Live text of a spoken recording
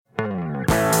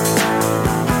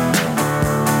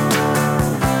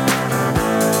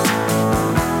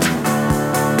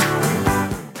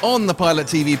On the Pilot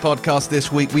TV podcast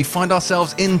this week, we find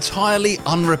ourselves entirely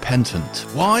unrepentant.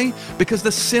 Why? Because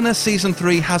The Sinner Season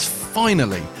 3 has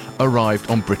finally arrived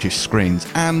on British screens,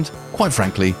 and, quite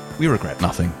frankly, we regret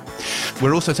nothing.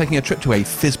 We're also taking a trip to a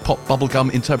fizz-pop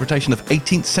bubblegum interpretation of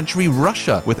 18th century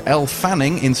Russia with Elle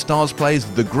Fanning in Starsplay's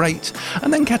The Great,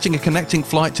 and then catching a connecting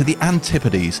flight to the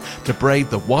Antipodes to brave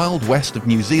the wild west of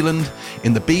New Zealand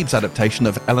in the Beebs adaptation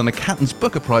of Eleanor Catton's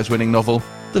Booker Prize-winning novel,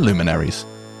 The Luminaries.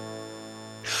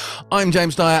 I'm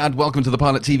James Dyer, and welcome to the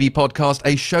Pilot TV podcast,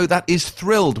 a show that is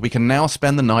thrilled we can now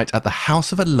spend the night at the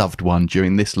house of a loved one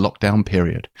during this lockdown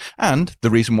period. And the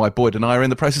reason why Boyd and I are in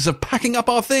the process of packing up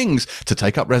our things to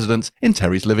take up residence in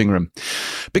Terry's living room.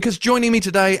 Because joining me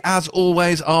today, as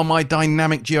always, are my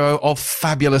dynamic duo of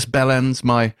fabulous bellends,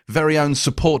 my very own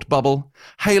support bubble,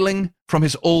 hailing from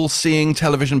his all-seeing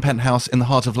television penthouse in the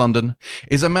heart of London,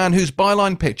 is a man whose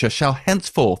byline picture shall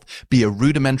henceforth be a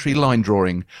rudimentary line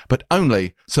drawing, but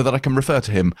only so that I can refer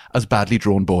to him as Badly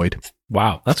Drawn Boyd.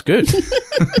 Wow, that's good.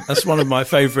 That's one of my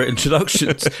favourite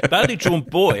introductions. Badly Drawn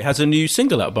Boy has a new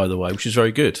single out, by the way, which is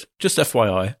very good. Just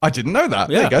FYI. I didn't know that.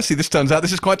 Yeah. There you go. See, this turns out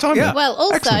this is quite timely. Yeah. Well,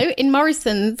 also, Excellent. in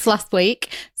Morrison's last week,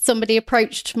 somebody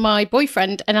approached my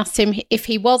boyfriend and asked him if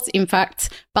he was, in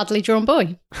fact, Badly Drawn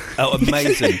Boy. Oh,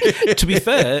 amazing. To be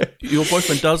fair, your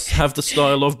boyfriend does have the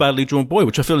style of Badly Drawn Boy,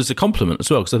 which I feel is a compliment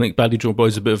as well, because I think Badly Drawn Boy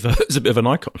is a bit of an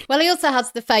icon. Well, he also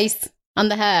has the face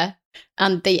and the hair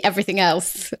and the everything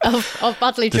else of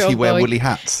Badly Drawn Boy. Does he wear woolly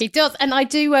hats? He does, and I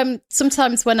do.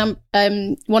 Sometimes when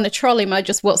I'm want to troll him, I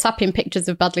just WhatsApp him pictures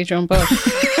of Badly Drawn Boy.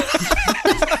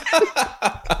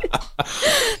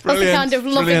 That's the kind of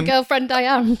loving girlfriend I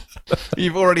am.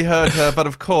 You've already heard her, but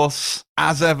of course,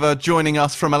 as ever, joining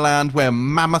us from a land where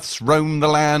mammoths roam the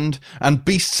land and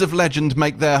beasts of legend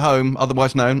make their home,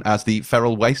 otherwise known as the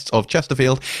feral wastes of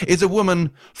Chesterfield, is a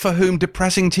woman for whom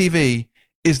depressing TV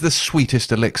is the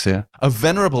sweetest elixir. A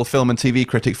venerable film and TV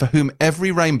critic for whom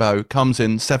every rainbow comes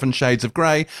in 7 shades of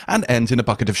grey and ends in a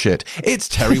bucket of shit. It's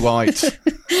Terry White.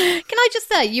 Can I just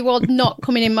say, you are not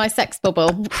coming in my sex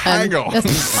bubble. Hang on.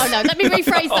 Oh no, let me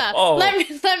rephrase that.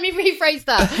 Let me rephrase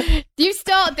that. You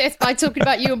start this by talking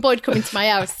about you and Boyd coming to my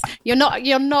house. You're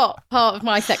not part of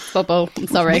my sex bubble. I'm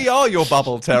sorry. We are your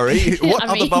bubble, Terry. What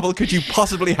I mean- other bubble could you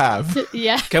possibly have?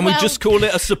 Yeah. Can we just call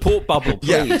it a support bubble,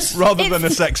 please? Yeah, rather than a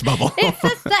sex bubble. It's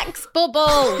a sex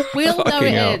bubble. We all know Fucking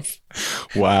it hell. is.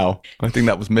 Wow. I think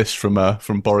that was missed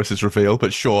from Boris's reveal,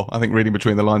 but sure, I think reading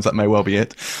between the lines, that may well be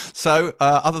it. So,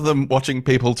 other than watching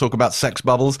people talk about sex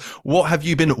bubbles, what have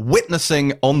you been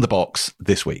witnessing on the box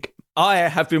this week? I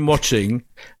have been watching,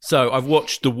 so I've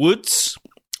watched The Woods,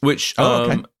 which,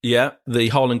 okay. The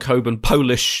Harlan Coben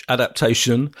Polish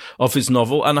adaptation of his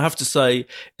novel. And I have to say,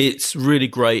 it's really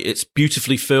great. It's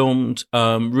beautifully filmed,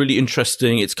 really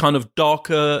interesting. It's kind of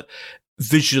darker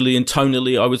visually and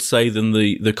tonally, I would say, than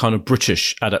the kind of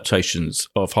British adaptations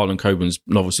of Harlan Coben's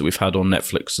novels that we've had on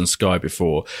Netflix and Sky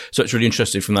before. So it's really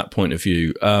interesting from that point of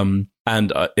view. And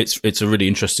it's a really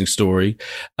interesting story.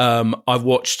 I've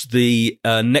watched the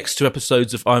next 2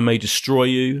 episodes of I May Destroy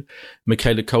You,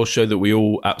 Michaela Cole's show that we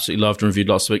all absolutely loved and reviewed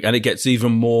last week. And it gets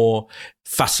even more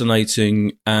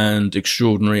fascinating and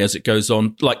extraordinary as it goes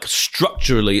on. Like,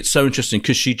 structurally, it's so interesting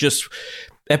because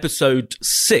Episode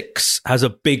 6 has a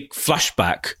big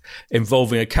flashback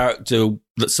involving a character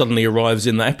that suddenly arrives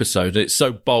in that episode. It's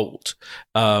so bold,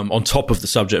 on top of the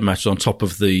subject matter, on top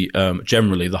of the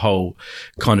generally the whole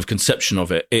kind of conception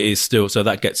of it. It is still so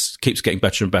that keeps getting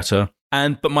better and better.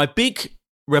 But my big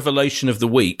revelation of the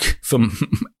week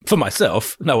for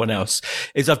myself, no one else,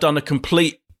 is I've done a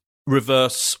complete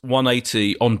reverse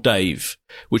 180 on Dave,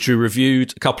 which we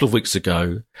reviewed a couple of weeks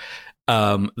ago.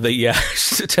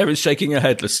 Terry's shaking her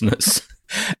head, listeners.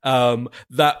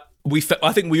 That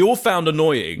I think we all found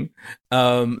annoying.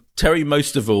 Terry,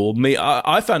 most of all. Me,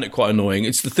 I found it quite annoying.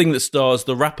 It's the thing that stars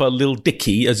the rapper Lil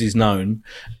Dicky, as he's known.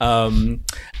 And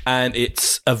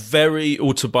it's a very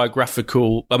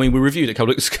autobiographical. I mean, we reviewed it a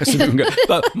couple of weeks ago.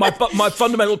 But my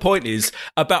fundamental point is,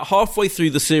 about halfway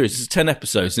through the series, it's 10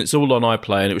 episodes, and it's all on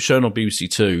iPlayer, and it was shown on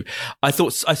BBC Two. I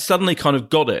thought I suddenly kind of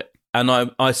got it. And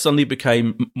I suddenly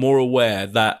became more aware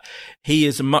that he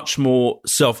is much more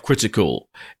self-critical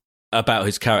about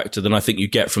his character than I think you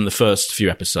get from the first few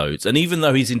episodes. And even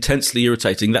though he's intensely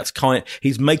irritating,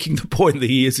 he's making the point that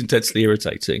he is intensely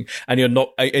irritating, and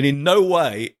and in no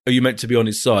way are you meant to be on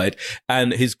his side.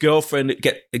 And his girlfriend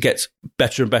gets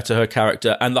better and better, her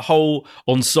character, and the whole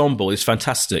ensemble is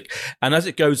fantastic. And as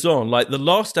it goes on, like, the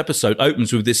last episode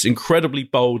opens with this incredibly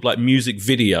bold, like, music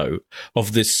video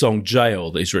of this song Jail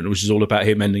that he's written, which is all about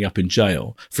him ending up in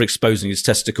jail for exposing his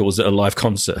testicles at a live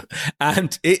concert.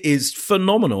 And it is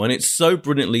phenomenal, and it's so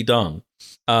brilliantly done.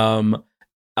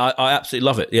 I absolutely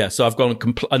love it. Yeah, so I've gone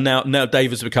and now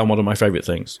Dave has become one of my favourite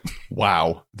things.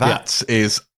 Wow, that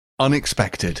is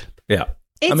unexpected. Yeah,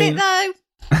 Is it though?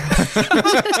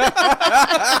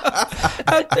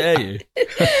 How dare you?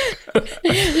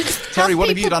 Terry, what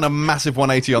have you done a massive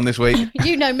 180 on this week?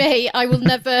 You know me. I will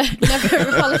never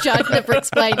apologise, never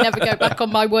explain, never go back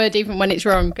on my word, even when it's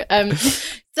wrong.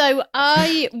 So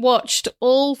I watched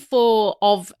all 4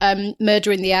 of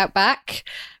Murder in the Outback,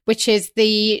 which is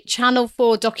the Channel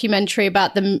 4 documentary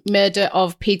about the murder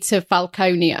of Peter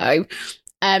Falconio.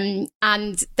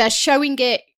 And they're showing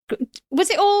it. Was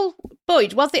it all,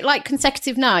 Boyd? Was it like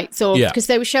consecutive nights, or because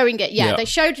they were showing it? Yeah, they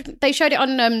showed it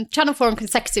on Channel 4 on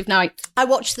consecutive nights. I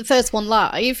watched the first one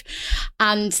live,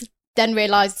 and then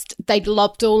realised they'd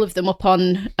lobbed all of them up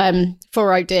on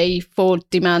 4OD, 4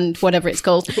 Demand, whatever it's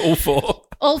called.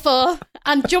 All 4,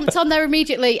 and jumped on there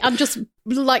immediately and just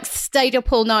like stayed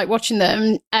up all night watching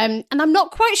them. And I'm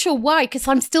not quite sure why, because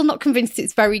I'm still not convinced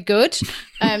it's very good. So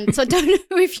I don't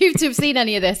know if you two have seen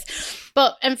any of this,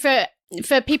 but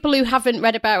for people who haven't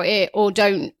read about it or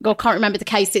can't remember the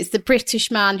case, it's the British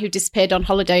man who disappeared on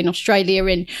holiday in Australia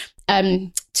in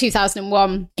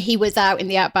 2001. He was out in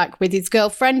the outback with his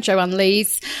girlfriend, Joanne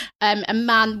Lees. A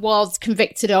man was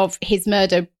convicted of his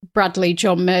murder, Bradley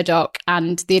John Murdoch,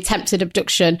 and the attempted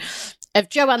abduction of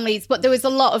Joanne Lees, but there was a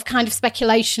lot of kind of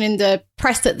speculation in the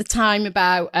press at the time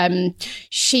about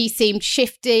she seemed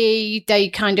shifty. They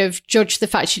kind of judged the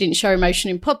fact she didn't show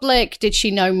emotion in public. Did she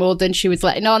know more than she was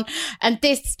letting on? And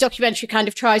this documentary kind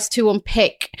of tries to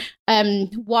unpick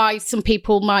why some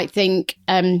people might think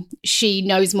she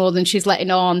knows more than she's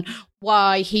letting on,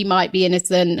 why he might be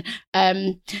innocent.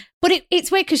 But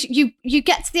it's weird because you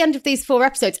get to the end of these 4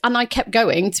 episodes, and I kept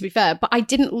going, to be fair, but I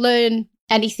didn't learn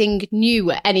anything new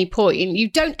at any point. You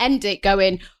don't end it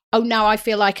going, oh, now I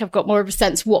feel like I've got more of a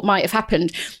sense of what might have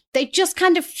happened. They just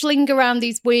kind of fling around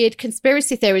these weird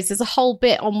conspiracy theories. There's a whole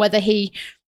bit on whether he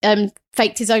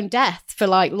faked his own death for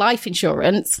like life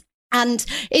insurance. And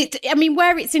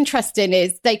where it's interesting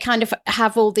is they kind of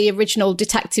have all the original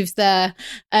detectives there,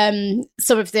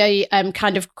 some of the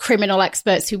kind of criminal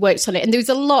experts who worked on it. And there was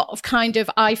a lot of kind of,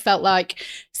 I felt like,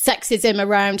 sexism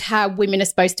around how women are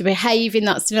supposed to behave in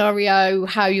that scenario,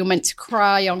 how you're meant to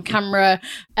cry on camera,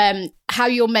 how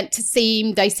you're meant to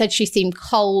seem. They said she seemed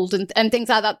cold and things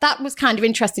like that. That was kind of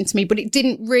interesting to me, but it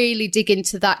didn't really dig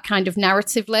into that kind of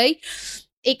narratively.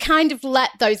 It kind of let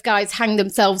those guys hang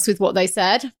themselves with what they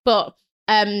said, but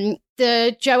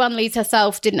the Joanne Lees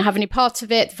herself didn't have any part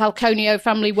of it. The Falconio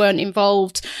family weren't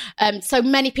involved. So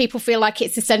many people feel like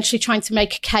it's essentially trying to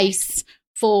make a case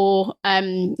for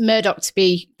Murdoch to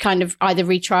be kind of either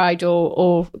retried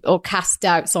or cast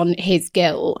doubts on his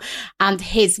guilt, and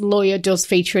his lawyer does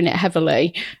feature in it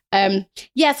heavily. So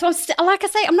like I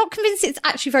say, I'm not convinced it's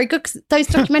actually very good, because those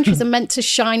documentaries are meant to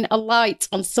shine a light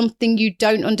on something you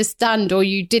don't understand or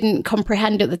you didn't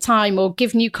comprehend at the time, or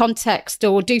give new context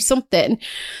or do something.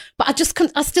 But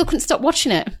I still couldn't stop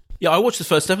watching it. Yeah, I watched the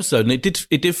first episode, and it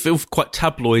did feel quite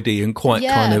tabloidy and quite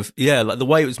kind of, like the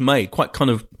way it was made, quite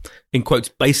kind of, in quotes,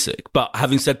 basic. But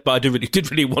having said, I did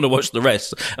really want to watch the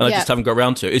rest, and I just haven't got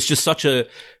around to it. It's just such a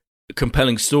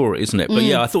compelling story, isn't it? But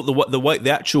I thought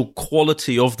the actual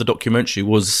quality of the documentary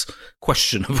was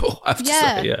questionable, I have to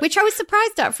say. Which I was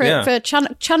surprised at for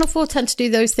Channel 4 tend to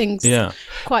do those things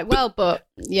quite well, but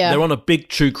they're on a big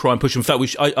true crime push. In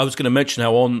fact, I was going to mention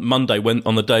how on Monday,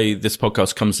 on the day this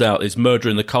podcast comes out, is Murder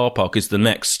in the Car Park is the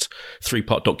next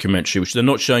 3-part documentary, which they're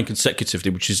not showing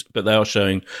consecutively, but they are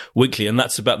showing weekly, and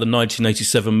that's about the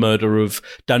 1987 murder of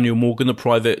Daniel Morgan, the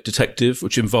private detective,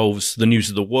 which involves the News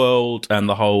of the World and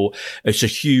the whole. It's a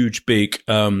huge, big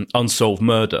unsolved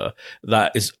murder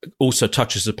that also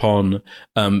touches upon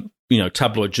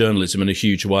tabloid journalism in a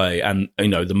huge way, and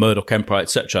the Murdoch Empire,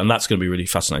 etc. And that's going to be really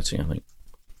fascinating, I think.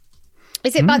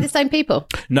 Is it by the same people?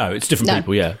 No, it's different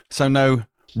people. Yeah. So no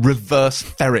reverse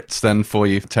ferrets then for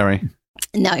you, Terry?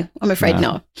 No, I'm afraid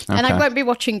not. Okay. And I won't be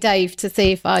watching Dave to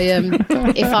see if I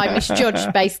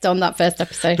misjudged based on that first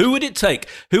episode. Who would it take?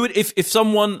 If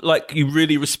someone like you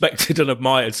really respected and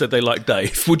admired said they like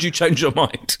Dave, would you change your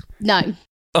mind? No.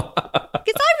 Because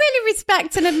I really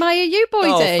respect and admire you,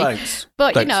 Boydie. Oh, thanks.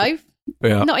 But,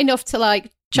 not enough to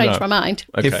change my mind.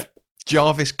 Okay. If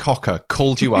Jarvis Cocker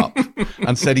called you up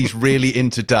and said he's really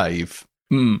into Dave,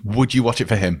 would you watch it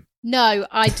for him? No,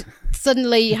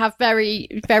 suddenly have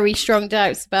very, very strong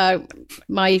doubts about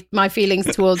my feelings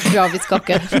towards Jarvis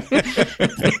Cocker.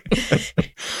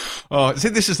 Oh, see,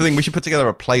 this is the thing. We should put together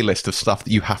a playlist of stuff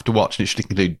that you have to watch, and it should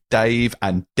include Dave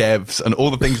and Devs and all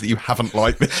the things that you haven't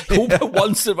liked this year.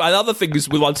 Another thing is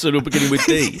with one syllable beginning with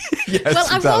D. Yes,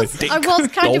 Well, exactly. I was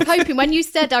kind of hoping when you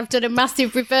said I've done a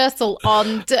massive reversal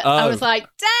on, I was like,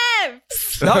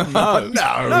 Devs! No.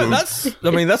 No.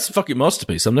 That's a fucking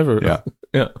masterpiece. I've never.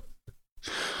 Yeah.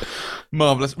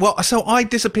 Marvellous. Well, so I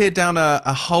disappeared down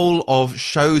a hole of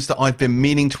shows that I've been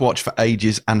meaning to watch for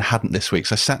ages and hadn't this week.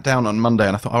 So I sat down on Monday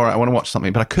and I thought, all right, I want to watch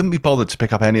something, but I couldn't be bothered to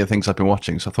pick up any of the things I've been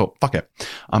watching. So I thought, fuck it.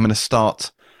 I'm going to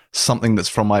start something that's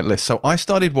from my list. So I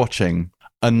started watching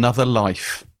Another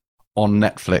Life on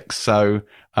Netflix. So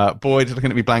Boyd looking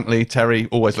at me blankly. Terry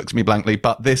always looks at me blankly.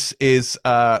 But this is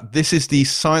the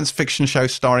science fiction show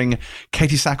starring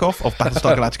Katie Sackhoff of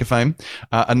Battlestar Galactica fame,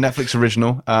 a Netflix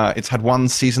original. It's had one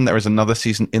season. There is another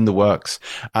season in the works,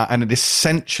 and it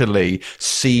essentially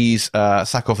sees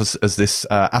Sackhoff as this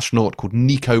astronaut called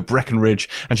Nico Breckenridge,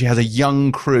 and she has a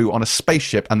young crew on a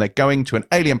spaceship, and they're going to an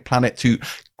alien planet to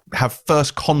have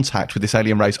first contact with this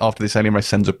alien race after this alien race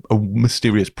sends a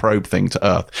mysterious probe thing to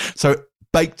Earth. So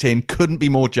baked in, couldn't be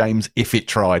more James if it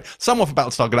tried. Some off of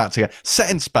Battlestar Galactica,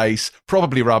 set in space,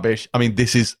 probably rubbish. I mean,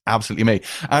 this is absolutely me.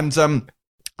 And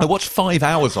I watched 5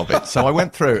 hours of it, so I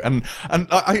went through, and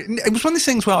it was one of these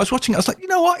things where I was watching it, I was like, you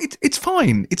know what, it's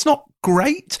fine. It's not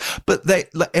great, but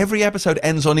every episode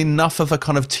ends on enough of a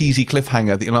kind of teasy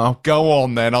cliffhanger that, you know, I'll go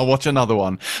on then, I'll watch another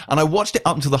one. And I watched it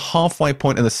up until the halfway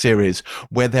point in the series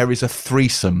where there is a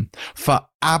threesome for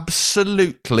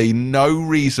absolutely no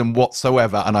reason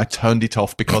whatsoever, and I turned it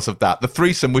off because of that. The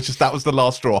threesome, that was the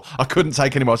last straw. I couldn't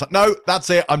take any more. I was like, no, that's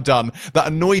it, I'm done. That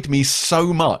annoyed me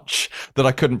so much that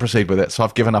I couldn't proceed with it, so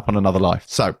I've given up on Another Life.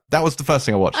 So that was the first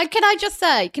thing I watched. Can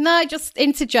I just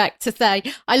interject to say,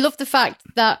 I love the fact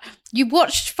that you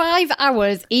watched 5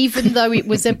 hours even though it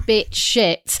was a bit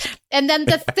shit. And then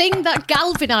the thing that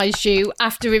galvanised you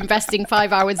after investing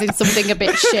 5 hours in something a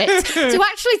bit shit to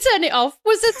actually turn it off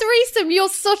was a threesome. You're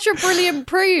such a brilliant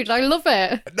prude. I love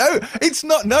it. No, it's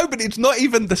not. No, but it's not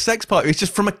even the sex part. It's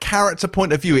just from a character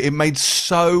point of view. It made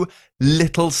so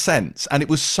little sense, and it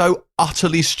was so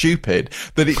utterly stupid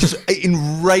that it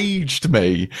enraged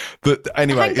me. That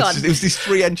anyway, it was these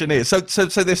three engineers. So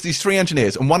there's these three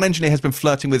engineers, and one engineer has been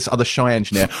flirting with this other shy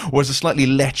engineer, whereas a slightly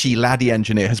lechy laddie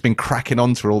engineer has been cracking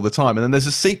onto her all the time. And then there's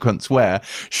a sequence where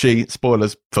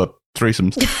spoilers for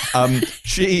threesomes,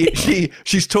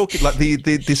 she's talking like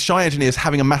the shy engineer is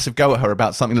having a massive go at her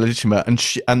about something legitimate,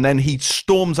 and then he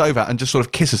storms over and just sort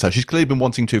of kisses her. She's clearly been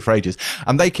wanting to for ages,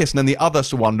 and they kiss, and then the other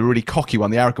one, the really cocky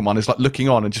one, the arrogant one, is like looking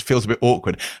on and just feels a bit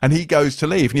awkward, and he goes to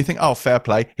leave, and you think, oh, fair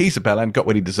play, he's a bellend, got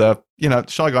what he deserved, you know,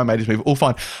 shy guy made his move, all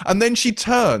fine. And then she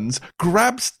turns,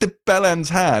 grabs the bellend's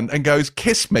hand and goes,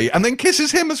 kiss me, and then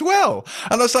kisses him as well.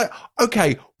 And I was like,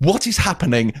 okay, what is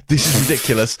happening? This is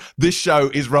ridiculous. This show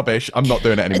is rubbish. I'm not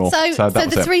doing it anymore. So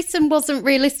the threesome wasn't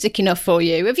realistic enough for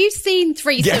you. Have you seen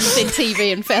threesomes in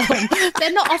TV and film?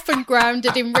 They're not often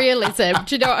grounded in realism.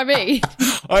 Do you know what I mean?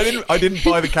 I didn't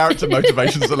buy the character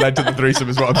motivations that led to the threesome,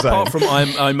 is what I'm saying. Apart from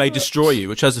I May Destroy You,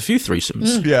 which has a few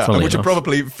threesomes. Yeah, which are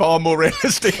probably far more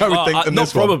realistic, I would think, than not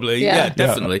this one. Probably, yeah,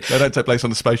 definitely. They don't take place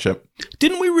on a spaceship.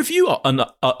 Didn't we review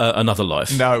Another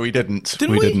Life? No, we didn't.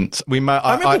 Didn't we? Didn't.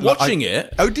 I remember watching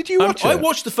it. Oh, did you watch it? I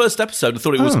watched the first episode and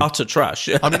thought it was utter trash.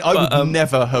 I mean, I would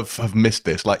never have missed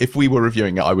this. Like, if we were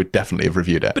reviewing it, I would definitely have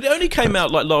reviewed it. But it only came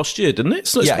out like last year, didn't it?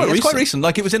 So it's quite recent.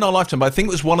 Like, it was in our lifetime, but I think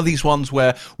it was one of these ones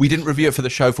where we didn't review it for the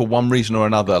show for one reason or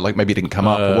another. Like, maybe it didn't come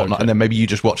up or whatnot, and then maybe you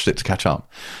just watched it to catch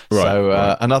up. Right,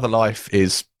 so Another Life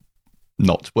is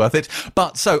not worth it.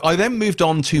 But so I then moved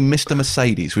on to Mr.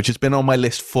 Mercedes, which has been on my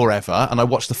list forever, and I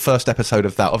watched the first episode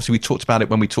of that. Obviously, we talked about it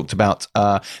when we talked about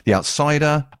The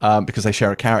Outsider, because they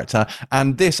share a character.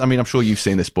 And this, I mean, I'm sure you've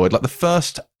seen this, Boyd, like the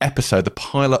first episode, the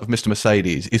pilot of Mr.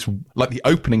 Mercedes, is like the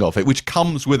opening of it, which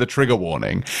comes with a trigger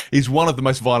warning, is one of the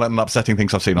most violent and upsetting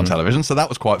things I've seen on television. So that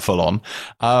was quite full on.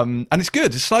 And it's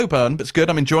good. It's slow burn, but it's good.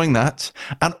 I'm enjoying that.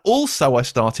 And also I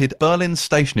started Berlin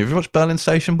Station. Have you watched Berlin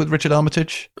Station with Richard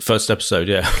Armitage? First episode,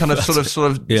 yeah. Kind of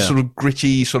sort of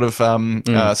gritty sort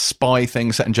of spy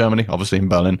thing set in Germany, obviously in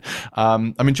Berlin.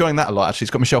 I'm enjoying that a lot, actually.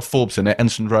 It's got Michelle Forbes in it,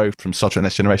 Ensign Rowe from Star Trek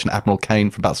Next Generation, Admiral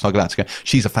Kane from Battlestar Galactica.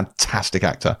 She's a fantastic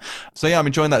actor. So yeah, I'm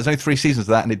enjoying that. There's only 3 seasons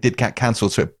of that, and it did get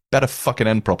cancelled, so it better fucking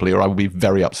end properly or I will be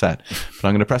very upset. But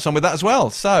I'm going to press on with that as well.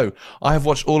 So I have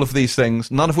watched all of these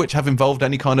things, none of which have involved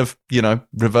any kind of,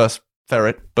 reverse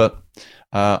ferret, but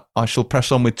I shall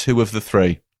press on with 2 of the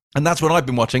 3. And that's what I've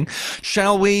been watching.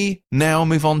 Shall we now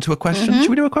move on to a question? Should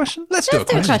we do a question? Let's do a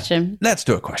question. Let's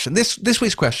do a question. This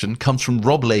week's question comes from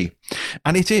Rob Lee,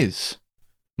 and it is: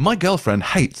 my girlfriend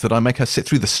hates that I make her sit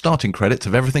through the starting credits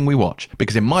of everything we watch,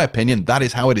 because in my opinion, that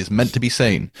is how it is meant to be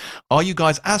seen. Are you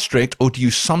guys as strict, or do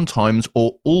you sometimes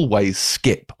or always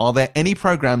skip? Are there any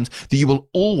programs that you will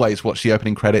always watch the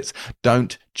opening credits?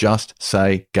 Don't just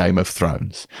say Game of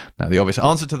Thrones. Now, the obvious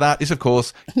answer to that is, of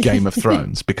course, Game of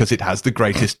Thrones, because it has the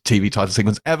greatest TV title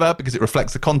sequence ever, because it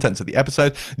reflects the contents of the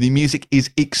episode. The music is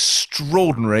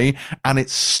extraordinary, and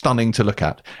it's stunning to look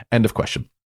at. End of question.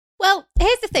 Well,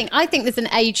 here's the thing. I think there's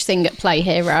an age thing at play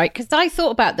here, right? Because I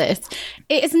thought about this.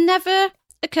 It has never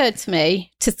occurred to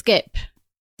me to skip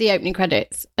the opening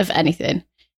credits of anything,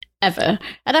 ever.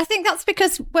 And I think that's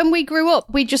because when we grew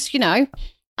up, we just, had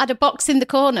a box in the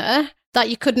corner that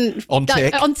you couldn't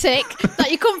that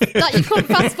you couldn't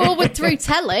fast forward through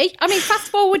telly. I mean, fast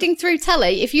forwarding through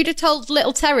telly, if you'd have told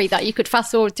little Terry that you could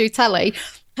fast forward through telly,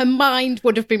 her mind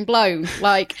would have been blown.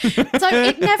 So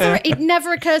it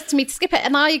never occurs to me to skip it.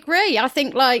 And I agree. I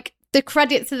think the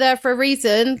credits are there for a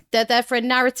reason. They're there for a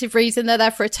narrative reason. They're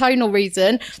there for a tonal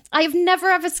reason. I have never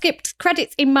ever skipped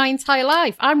credits in my entire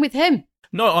life. I'm with him.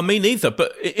 No, I mean neither.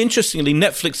 But interestingly,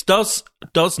 Netflix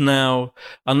does now,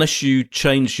 unless you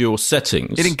change your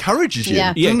settings, it encourages you.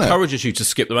 Yeah, it encourages you to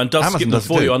skip them, and does Amazon skip them does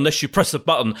for too. you unless you press a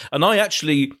button. And I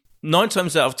actually, 9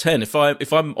 times out of 10, if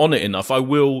I'm on it enough, I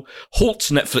will halt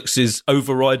Netflix's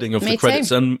overriding of the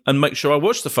credits and make sure I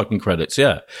watch the fucking credits.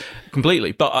 Yeah,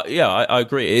 completely. But I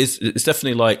agree. It's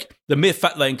definitely the mere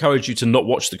fact they encourage you to not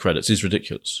watch the credits is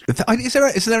ridiculous. Is there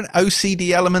an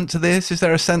OCD element to this? Is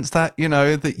there a sense that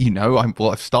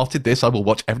I've started this, I will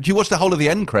watch. Do you watch the whole of the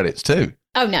end credits too?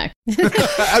 Oh no!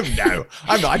 Oh no!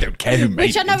 I don't care who made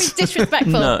Which I know is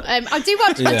disrespectful. No. I do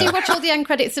watch all the end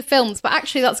credits of films, but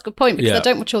actually that's a good point, because I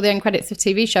don't watch all the end credits of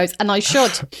TV shows, and I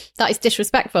should. That is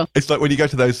disrespectful. It's like when you go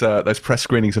to those press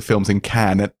screenings of films in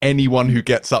Cannes, and anyone who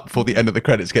gets up for the end of the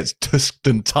credits gets tusked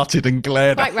and tutted and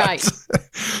glared at. Right.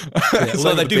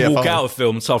 Well, they do walk out of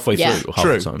films halfway through. Half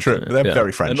the time. True. They're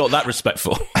very French. They're not that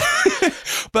respectful.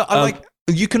 But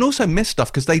you can also miss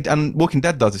stuff, because and Walking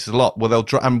Dead does this a lot, where they'll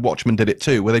drop, and Watchmen did it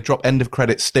too, where they drop end of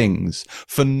credit stings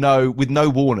with no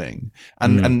warning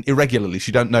and irregularly, so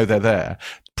you don't know they're there,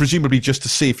 presumably just to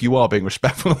see if you are being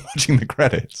respectful and watching the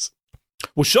credits.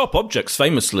 Well, Sharp Objects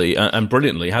famously and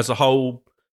brilliantly has a whole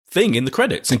thing in the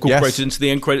credits incorporated into the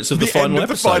end credits of the final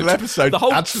episode. The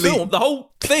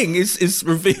whole thing is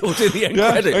revealed in the end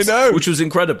credits, I know. which was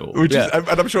incredible. And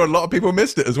I'm sure a lot of people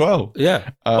missed it as well.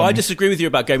 Yeah. But I disagree with you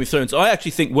about Game of Thrones. I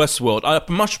actually think Westworld, I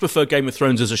much prefer Game of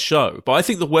Thrones as a show, but I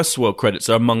think the Westworld credits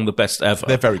are among the best ever.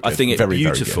 They're very good. I think it's very,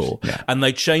 beautiful. Very good. Yeah. And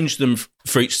they changed them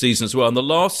for each season as well. And the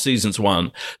last season's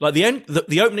one,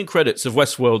 the opening credits of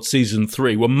Westworld season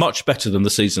 3 were much better than the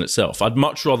season itself. I'd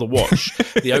much rather watch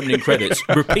the opening credits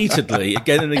repeatedly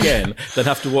again and again than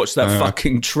have to watch that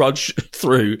fucking trudge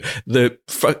through the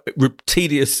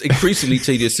increasingly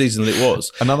tedious season that it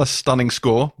was. Another stunning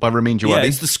score by Ramin Djawadi.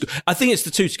 Yeah, I think it's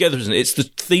the two together, isn't it? It's the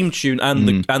theme tune and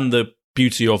the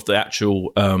beauty of the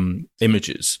actual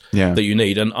images that you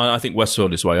need. And I think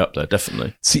Westworld is way up there,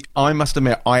 definitely. See, I must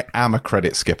admit, I am a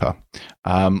credit skipper.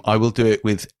 I will do it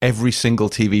with every single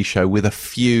TV show, with a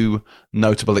few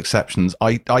notable exceptions.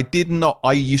 I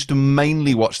used to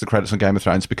mainly watch the credits on Game of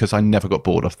Thrones because I never got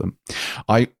bored of them.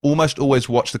 I almost always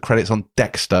watched the credits on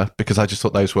Dexter because I just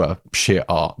thought those were sheer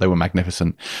art. They were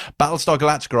magnificent. Battlestar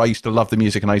Galactica, I used to love the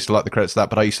music and I used to like the credits of that,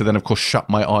 but I used to then, of course, shut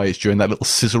my eyes during that little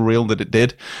sizzle reel that it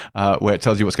did, where it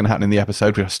tells you what's going to happen in the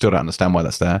episode, which I still don't understand why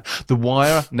that's there. The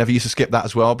Wire, never used to skip that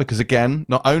as well, because again,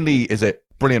 not only is it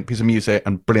brilliant piece of music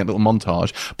and brilliant little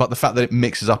montage, but the fact that it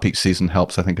mixes up each season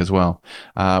helps, I think, as well.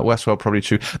 Westworld, probably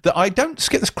true. I don't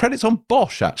skip the credits on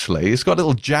Bosch, actually. It's got a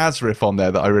little jazz riff on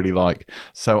there that I really like,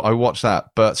 so I watch that.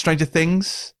 But Stranger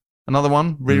Things, another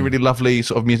one, really, really lovely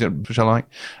sort of music, which I like.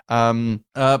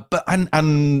 But 9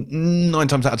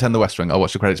 times out of 10, The West Wing, I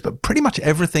watch the credits, but pretty much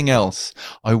everything else,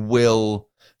 I will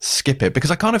skip it,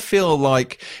 because I kind of feel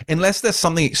like unless there's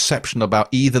something exceptional about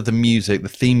either the music, the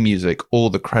theme music, or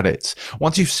the credits,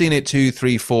 once you've seen it 2,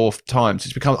 3, 4 times,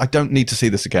 it's become, I don't need to see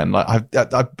this again. Like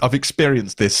I've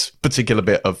experienced this particular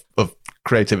bit of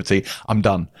creativity. I'm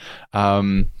done.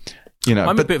 I'm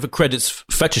a bit of a credits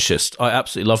fetishist. I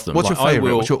absolutely love them. What's your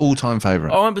favourite? What's your all-time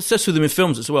favourite? Oh, I'm obsessed with them in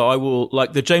films as well. I will,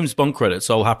 like the James Bond credits,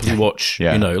 I'll happily watch,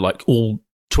 all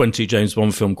 20 James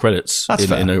Bond film credits That's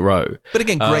fair. in a row. But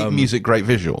again, great music, great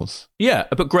visuals. Yeah,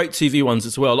 but great TV ones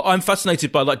as well. I'm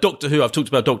fascinated by like Doctor Who. I've talked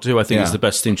about Doctor Who. I think is the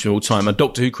best theme tune of all time. And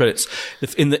Doctor Who credits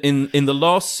in the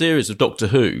last series of Doctor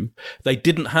Who, they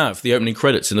didn't have the opening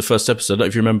credits in the first episode. I don't know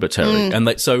if you remember, Terry. And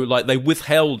they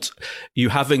withheld you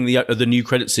having the new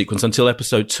credit sequence until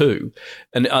episode 2.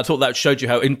 And I thought that showed you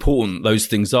how important those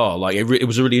things are. Like it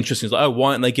was really interesting. It's like, oh,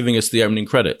 why aren't they giving us the opening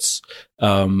credits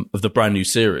of the brand new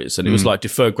series? And it was like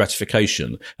deferred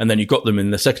gratification. And then you got them in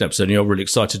the second episode, and you're really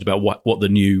excited about what the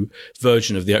new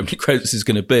version of the opening credits is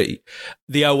going to be.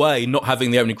 The OA not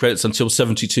having the opening credits until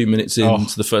 72 minutes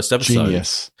into the first episode.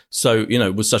 Genius. So,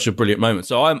 was such a brilliant moment.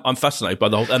 So I'm fascinated by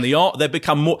the whole, and the art, they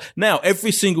become more, now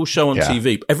every single show on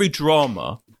TV, every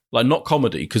drama, like not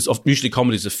comedy, because usually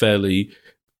comedies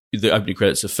the opening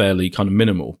credits are fairly kind of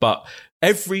minimal, but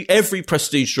every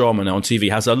prestige drama now on TV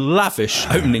has a lavish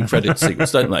opening credit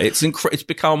sequence, don't they? It's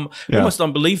become almost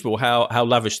unbelievable how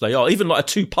lavish they are. Even like a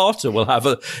two-parter will have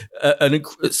a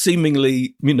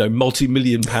seemingly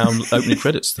multi-million pound opening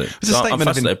credits thing. It's a statement I'm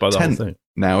fascinated by the whole thing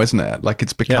now, isn't it? Like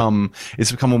it's become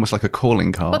almost like a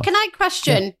calling card. But can I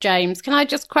question, James? Can I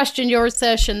just question your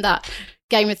assertion that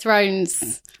Game of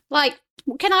Thrones, like?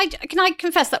 Can I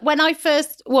confess that when I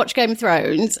first watched Game of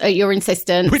Thrones at your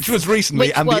insistence, which was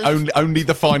recently, only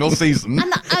the final season,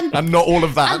 and not all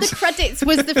of that, and the credits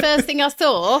was the first thing I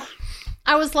saw,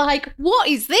 I was like, "What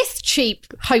is this cheap,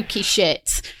 hokey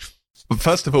shit?"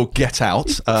 First of all, get out.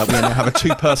 We now have a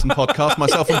 2-person podcast.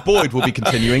 Myself and Boyd will be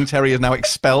continuing. Terry is now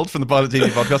expelled from the Pilot TV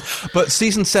podcast. But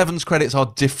season 7's credits are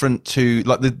different to,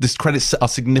 like, the credits are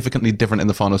significantly different in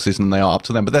the final season than they are up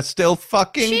to then, but they're still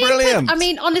fucking brilliant. I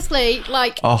mean, honestly,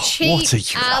 like, cheap. What are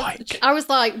you like? I was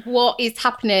like, what is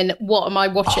happening? What am I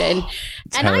watching?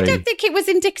 And I don't think it was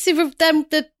indicative of them,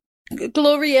 the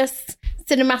glorious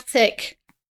cinematic.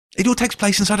 It all takes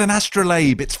place inside an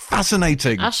astrolabe. It's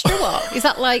fascinating. Astro what? Is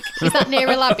that near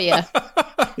Alabia?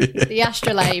 The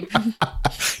astrolabe.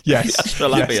 Yes.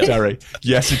 Astrolabia. Yes, Terry.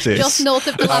 Yes, it is. Just north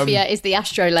of the labia is the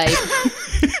astrolabe.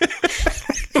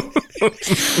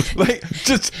 Like,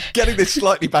 just getting this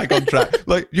slightly back on track.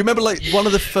 Like, you remember, like, one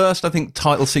of the first, I think,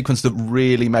 title sequence that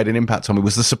really made an impact on me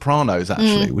was The Sopranos,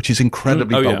 actually, which is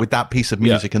incredibly bold with that piece of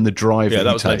music and the drive. Yeah,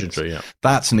 that was legendary. Yeah,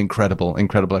 that's an incredible. I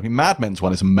mean, Mad Men's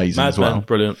one is amazing as well.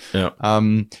 Brilliant. Yeah.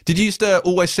 Did you used to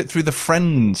always sit through the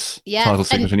Friends title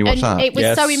sequence when you watched that? It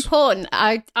was so important.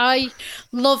 I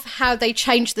love how they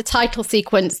changed the title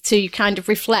sequence to kind of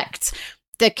reflect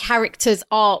the character's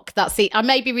arc. I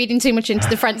may be reading too much into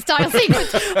the Friends style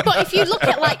sequence, but if you look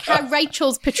at like how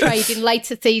Rachel's portrayed in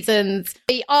later seasons,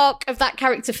 the arc of that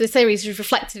character for the series is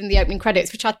reflected in the opening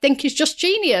credits, which I think is just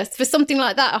genius for something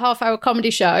like that, a half-hour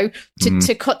comedy show,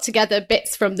 to cut together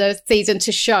bits from the season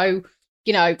to show,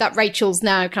 that Rachel's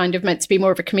now kind of meant to be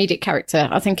more of a comedic character.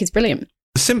 I think is brilliant.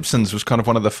 The Simpsons was kind of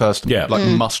one of the first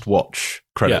must-watch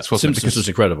credits, wasn't it? Simpsons was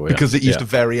incredible, because it used to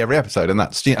vary every episode,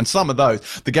 and some of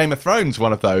those, the Game of Thrones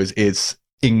one of those is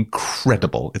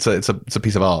incredible. It's a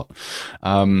piece of art.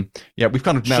 We've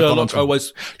kind of now Sherlock. gone on to I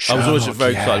was always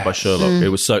very excited by Sherlock. It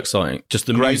was so exciting, just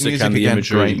the music and the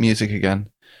imagery. Great music again.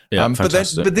 Yeah, but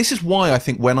this is why I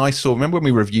think remember when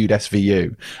we reviewed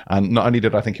SVU, and not only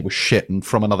did I think it was shit and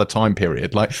from another time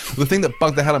period, like the thing that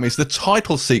bugged the hell out of me is the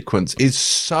title sequence is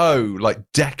so like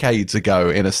decades ago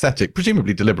in aesthetic,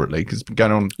 presumably deliberately because it's been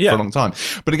going on for a long time.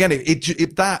 But again,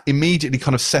 it that immediately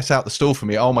kind of set out the stall for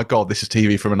me. Oh my God, this is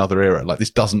TV from another era. Like this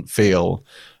doesn't feel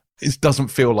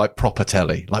like proper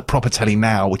telly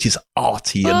now, which is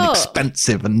arty and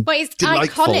expensive and but it's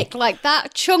delightful. Iconic, like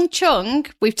that Chung Chung.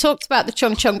 We've talked about the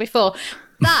Chung Chung before.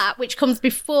 That, which comes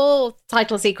before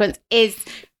title sequence, is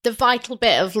the vital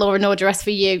bit of Law and Order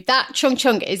SVU. That Chung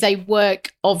Chung is a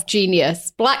work of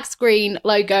genius. Black screen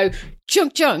logo,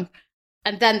 Chung Chung,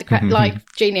 and then the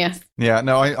genius. Yeah,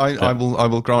 no, I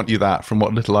will grant you that. From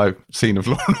what little I've seen of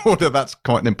Law and Order, that's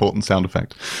quite an important sound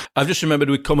effect. I've just remembered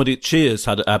with comedy, Cheers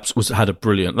had a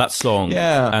brilliant that song,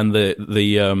 and the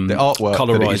artwork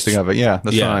colorized that it used to have. Yeah,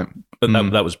 that's right.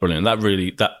 That was brilliant.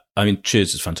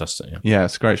 Cheers is fantastic. Yeah,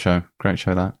 it's a great show. Great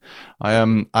show that.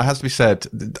 I has to be said,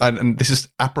 and this is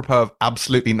apropos of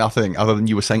absolutely nothing other than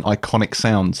you were saying iconic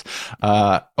sounds.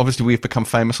 Obviously, we've become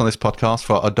famous on this podcast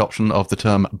for our adoption of the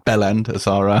term bellend as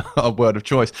our word of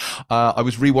choice. I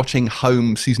was rewatching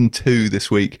Home season 2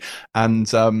 this week, and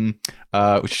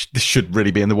which this should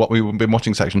really be in the what we've been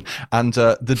watching section. And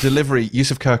the delivery,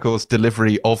 Yusuf Kirkor's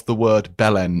delivery of the word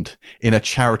bellend in a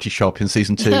charity shop in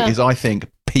season 2 is, I think,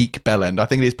 peak bellend. I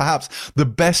think it is perhaps the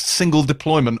best single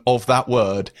deployment of that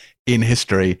word in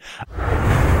history.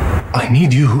 I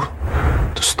need you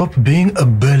to stop being a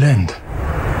bellend.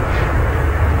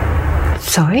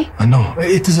 Sorry? I know,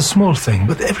 it is a small thing,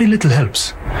 but every little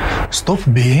helps. Stop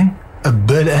being a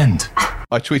bad end.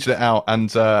 I tweeted it out, and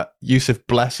Yusuf,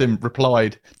 bless him,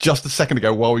 replied just a second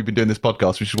ago while we've been doing this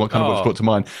podcast, which is what kind of what's brought to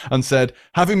mind, and said,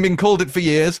 having been called it for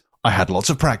years, I had lots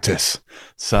of practice.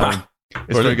 So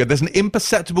it's very good. There's an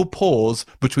imperceptible pause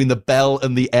between the bell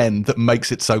and the end that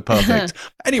makes it so perfect.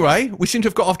 Anyway, we seem to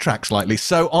have got off track slightly.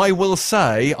 So I will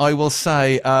say,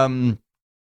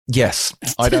 yes,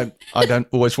 I don't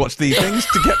always watch these things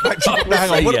to get back to.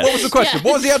 Hang on, what was the question? Yeah.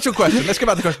 What was the actual question? Let's go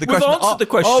back to the question. We've answered the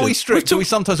question. Are we strict? Do we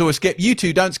sometimes always skip? You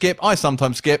two don't skip. I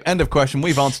sometimes skip. End of question.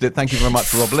 We've answered it. Thank you very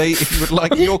much, Rob Lee. If you would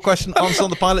like your question answered on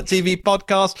the Pilot TV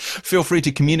podcast, feel free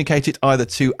to communicate it either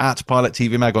to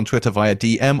 @PilotTVMag on Twitter via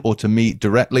DM or to me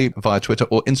directly via Twitter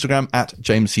or Instagram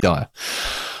 @JamesC Dyer.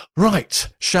 Right.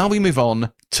 Shall we move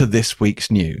on to this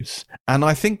week's news? And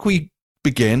I think we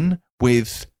begin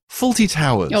with Fawlty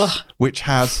Towers, which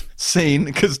has seen,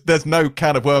 because there's no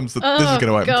can of worms that this is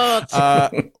going to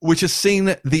open, which has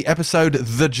seen the episode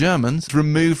The Germans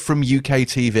removed from UK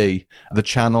TV, the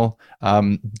channel,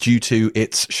 due to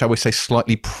its, shall we say,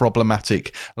 slightly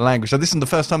problematic language. So this isn't the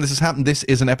first time this has happened. This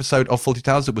is an episode of Fawlty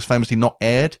Towers that was famously not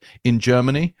aired in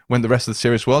Germany when the rest of the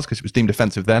series was, because it was deemed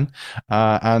offensive then,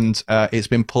 and it's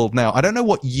been pulled now. I don't know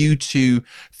what you two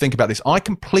think about this. I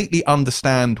completely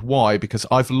understand why, because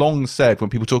I've long said when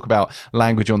people talk about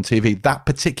language on TV, that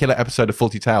particular episode of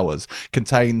Fawlty Towers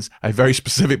contains a very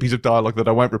specific piece of dialogue that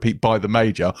I won't repeat by the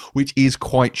Major, which is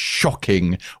quite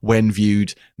shocking when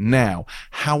viewed now.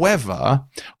 However,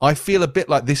 I feel a bit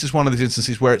like this is one of those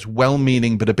instances where it's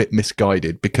well-meaning but a bit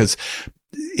misguided, because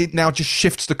it now just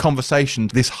shifts the conversation,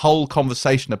 this whole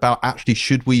conversation about actually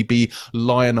should we be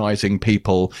lionizing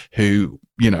people who,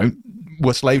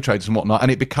 were slave traders and whatnot,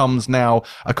 and it becomes now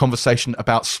a conversation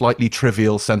about slightly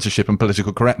trivial censorship and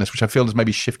political correctness, which I feel has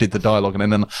maybe shifted the dialogue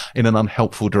in an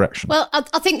unhelpful direction. Well,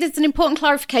 I think there's an important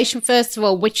clarification, first of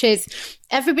all, which is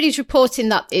everybody's reporting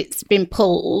that it's been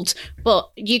pulled,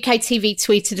 but UK TV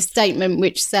tweeted a statement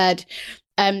which said,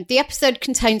 the episode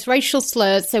contains racial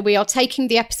slurs, so we are taking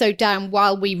the episode down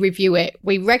while we review it.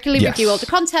 We regularly review all the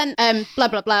content, blah,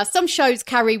 blah, blah. Some shows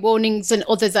carry warnings and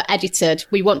others are edited.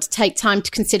 We want to take time to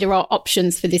consider our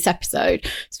options for this episode.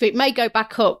 So it may go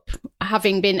back up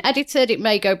having been edited. It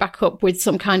may go back up with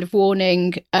some kind of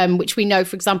warning, which we know,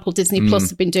 for example, Disney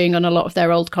Plus have been doing on a lot of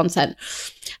their old content.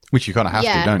 Which you kind of have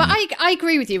to, don't but you? I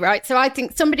agree with you, right? So I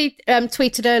think somebody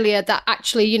tweeted earlier that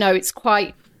actually, it's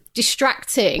quite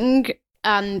distracting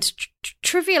and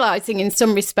trivializing in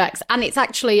some respects, and it's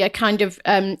actually a kind of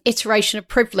iteration of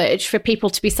privilege for people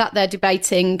to be sat there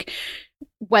debating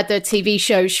whether TV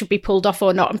shows should be pulled off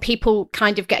or not, and people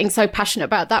kind of getting so passionate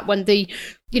about that when this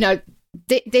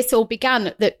all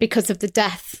began that because of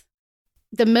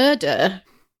the murder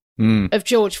of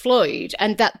George Floyd,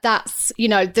 and that's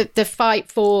the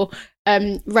fight for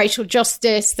racial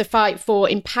justice, the fight for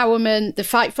empowerment, the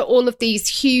fight for all of these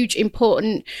huge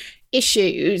important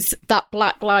issues that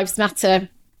Black Lives Matter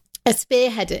are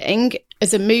spearheading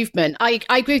as a movement. I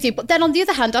agree with you. But then on the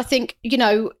other hand, I think,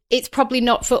 it's probably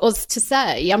not for us to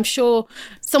say. I'm sure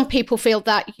some people feel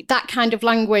that that kind of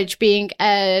language being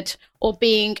aired or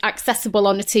being accessible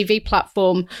on a TV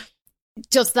platform,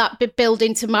 does that build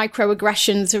into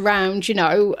microaggressions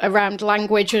around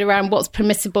language and around what's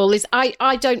permissible?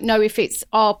 I don't know if it's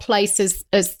our place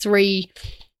as three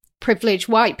privileged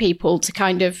white people to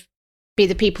kind of be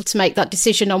the people to make that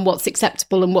decision on what's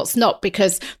acceptable and what's not,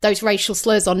 because those racial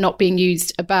slurs are not being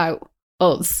used about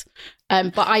us.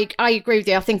 But I agree with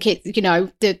you. I think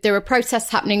there are protests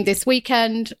happening this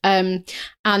weekend, and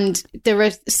there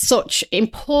are such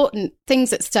important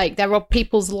things at stake. There are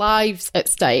people's lives at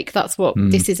stake. That's what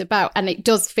this is about. And it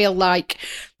does feel like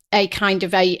a kind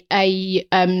of a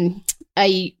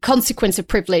consequence of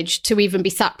privilege to even be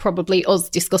sat probably us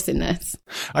discussing this.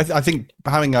 I think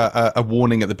having a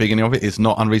warning at the beginning of it is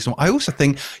not unreasonable. I also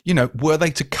think, were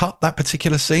they to cut that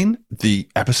particular scene, the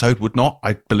episode would not,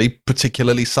 I believe,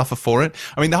 particularly suffer for it.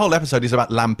 I mean, the whole episode is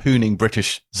about lampooning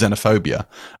British xenophobia,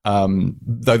 and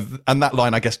that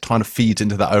line, I guess, kind of feeds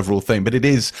into that overall thing. But it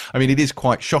is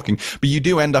quite shocking. But you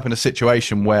do end up in a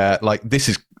situation where, this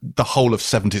is the whole of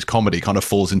 70s comedy kind of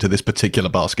falls into this particular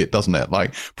basket, doesn't it?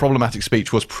 Problematic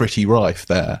speech was pretty rife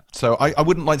there. So I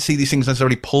wouldn't like to see these things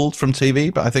necessarily pulled from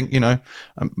TV, but I think,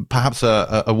 perhaps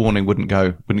a warning wouldn't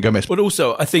go missed. But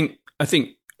also, I think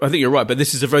you're right, but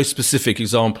this is a very specific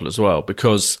example as well,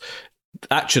 because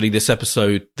actually this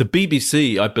episode, the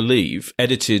BBC, I believe,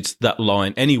 edited that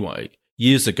line anyway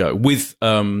years ago with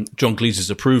John Cleese's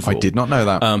approval. I did not know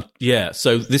that.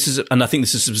 So this is, and I think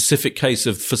this is a specific case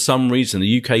of, for some reason,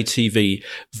 the UK TV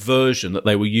version that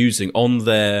they were using on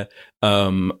their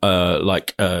on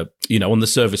the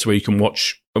service where you can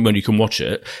watch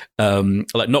it,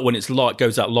 like not when it's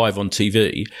goes out live on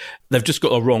TV. They've just got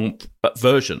a wrong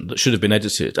version that should have been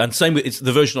edited. And same with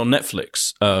the version on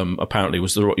Netflix. Apparently,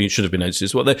 it should have been edited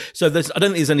as well. I don't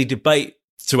think there's any debate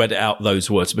to edit out those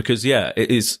words because it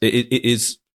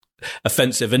is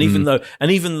offensive. And even though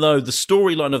the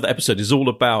storyline of the episode is all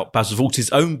about Basil Fawlty's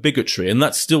own bigotry, and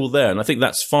that's still there, and I think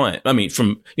that's fine. I mean,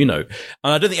 and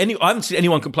I don't think I haven't seen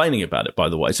anyone complaining about it, by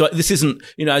the way. So this isn't,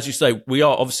 as you say, we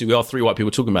are three white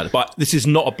people talking about it, but this is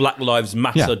not a Black Lives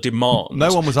Matter demand.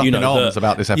 No one was up in arms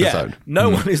about this episode. Yeah, no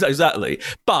one is exactly.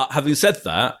 But having said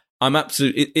that, I'm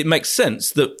absolutely, it makes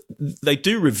sense that they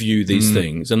do review these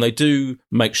things and they do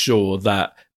make sure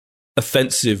that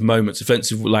offensive moments,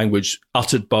 offensive language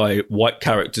uttered by white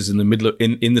characters in the middle of,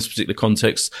 in this particular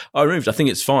context are removed. I think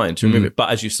it's fine to remove it,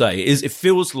 but as you say, it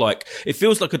feels like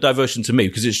a diversion to me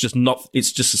because it's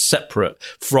just separate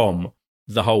from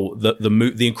the whole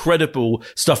the incredible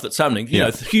stuff that's happening.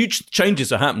 Huge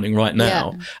changes are happening right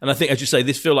now, and I think, as you say,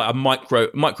 this feel like a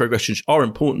microaggressions are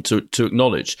important to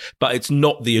acknowledge, but it's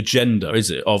not the agenda,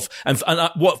 is it?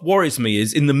 What worries me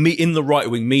is in the right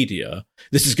wing media,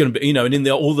 this is going to be, and in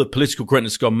all the political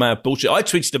correctness gone mad bullshit. I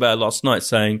tweeted about it last night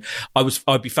saying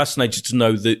I'd be fascinated to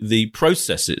know the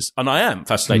processes, and I am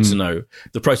fascinated to know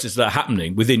the processes that are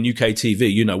happening within UK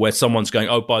TV. Where someone's going,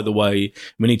 oh, by the way,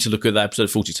 we need to look at that episode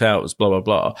of 40 Towers, blah blah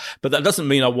blah. But that doesn't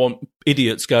mean I want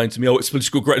idiots going to me, oh, it's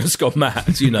political correctness gone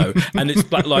mad, and it's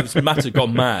Black Lives Matter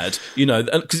gone mad,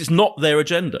 because it's not their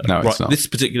agenda. No, it's not. This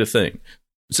particular thing.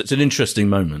 So it's an interesting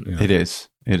moment. It is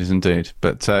indeed.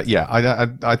 But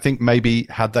I think maybe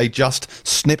had they just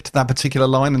snipped that particular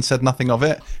line and said nothing of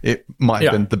it, it might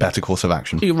have been the better course of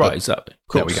action. You're right, exactly.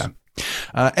 There we go.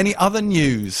 Any other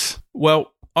news?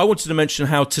 Well, I wanted to mention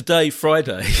how today,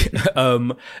 Friday,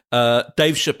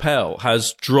 Dave Chappelle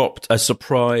has dropped a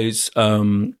surprise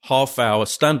half-hour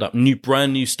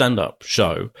brand new stand-up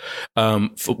show,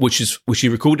 which he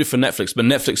recorded for Netflix, but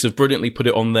Netflix have brilliantly put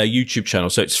it on their YouTube channel,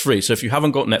 so it's free. So if you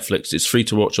haven't got Netflix, it's free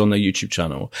to watch on their YouTube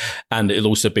channel, and it'll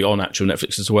also be on actual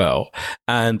Netflix as well.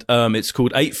 And it's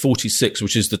called 8:46,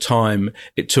 which is the time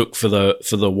it took for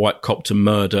the white cop to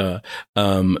murder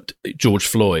George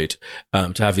Floyd,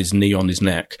 to have his knee on his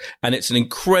neck. And it's an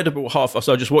incredible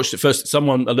so I just watched it first.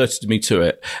 Someone alerted me to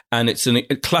it, and it's a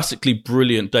classically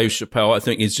brilliant Dave Chappelle. I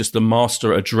think is just the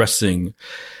master addressing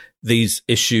these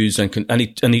issues, and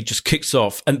he just kicks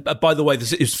off. And by the way,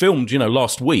 it was filmed,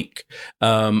 last week,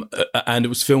 and it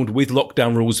was filmed with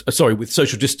with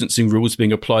social distancing rules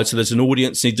being applied. So there's an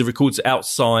audience, and he records it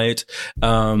outside.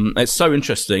 It's so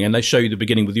interesting, and they show you the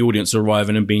beginning with the audience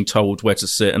arriving and being told where to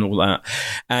sit and all that.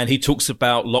 And he talks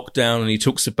about lockdown, and he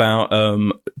talks about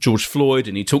George Floyd,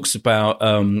 and he talks about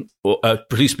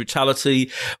police brutality,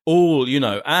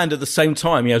 and at the same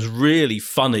time, he has really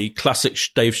funny, classic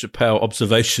Dave Chappelle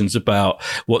observations about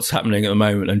what's happening at the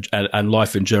moment and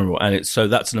life in general. And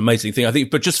that's an amazing thing, I think.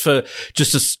 But for him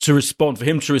to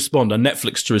respond, and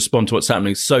Netflix to respond to what's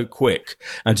happening so quick,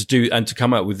 and to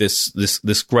come out with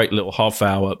this great little half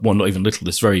hour, well, not even little,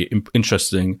 this very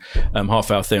interesting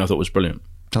half hour thing, I thought was brilliant.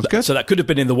 Sounds good. So that could have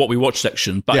been in the What We Watch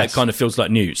section, but It kind of feels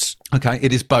like news. Okay,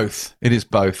 it is both.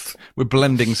 We're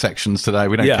blending sections today.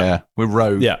 We don't care. We're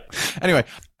rogue. Yeah. Anyway,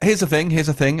 here's the thing.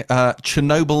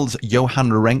 Chernobyl's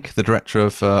Johan Renck, the director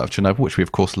of Chernobyl, which we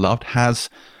of course loved, has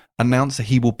announced that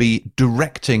he will be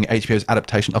directing HBO's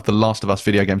adaptation of the Last of Us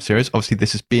video game series. Obviously,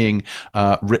 this is being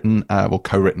co-written,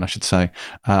 I should say,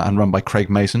 and run by Craig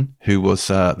Mazin, who was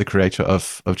the creator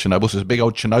of Chernobyl. So it's a big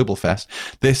old Chernobyl fest.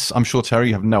 This, I'm sure, Terry,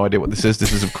 you have no idea what this is.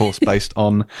 This is, of course, based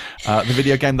on the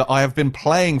video game that I have been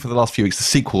playing for the last few weeks, the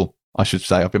sequel, I should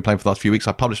say. I've been playing for the last few weeks.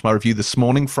 I published my review this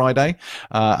morning, Friday,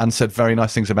 and said very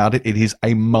nice things about it. It is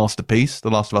a masterpiece,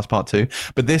 The Last of Us Part 2.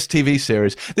 But this TV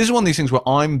series, this is one of these things where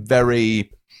I'm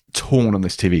very torn on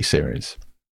this TV series,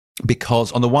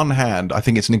 because on the one hand, I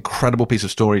think it's an incredible piece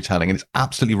of storytelling and it's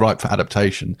absolutely ripe for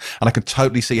adaptation, and I can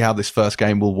totally see how this first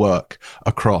game will work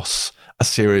across a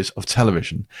series of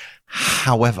television.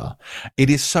 However, it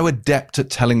is so adept at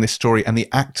telling this story, and the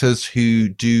actors who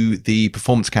do the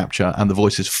performance capture and the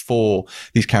voices for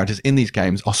these characters in these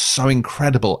games are so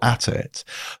incredible at it,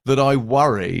 that I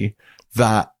worry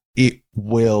that it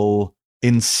will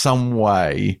in some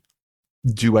way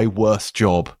do a worse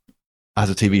job as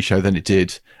a TV show than it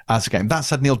did as a game. That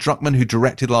said, Neil Druckmann, who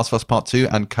directed Last of Us Part 2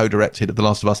 and co-directed The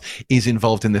Last of Us, is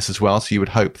involved in this as well. So you would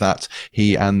hope that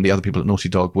he and the other people at Naughty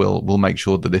Dog will make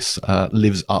sure that this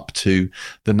lives up to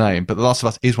the name. But The Last of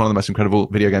Us is one of the most incredible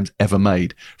video games ever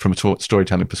made from a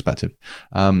storytelling perspective.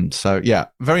 So yeah,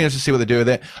 very interested to see what they do with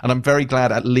it. And I'm very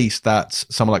glad at least that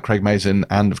someone like Craig Mazin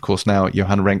and of course now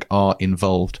Johanna Renck are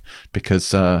involved, because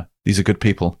these are good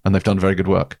people and they've done very good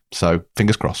work. So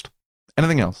fingers crossed.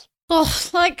 Anything else? Oh,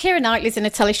 like Keira Knightley's in a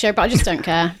telly show, but I just don't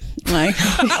care. No.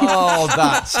 Oh,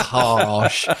 that's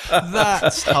harsh.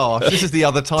 That's harsh. This is The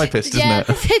Other Typist, isn't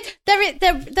it?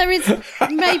 There is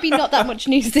maybe not that much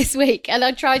news this week, and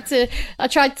I tried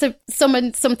to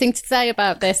summon something to say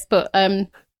about this, but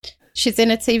she's in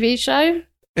a TV show.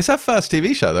 It's her first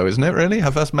TV show, though, isn't it, really? Her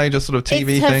first major sort of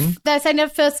TV thing? They're saying her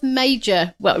first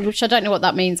major, well, which I don't know what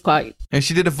that means quite. And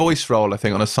she did a voice role, I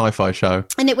think, on a sci-fi show.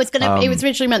 And it was it was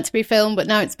originally meant to be filmed, but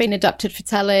now it's been adapted for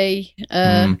telly.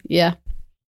 Yeah.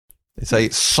 It's a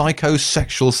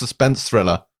psychosexual suspense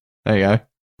thriller. There you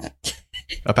go.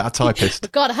 About a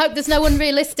typist. God, I hope there's no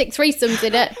unrealistic threesomes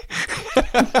in it.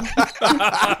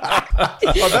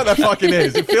 I bet there fucking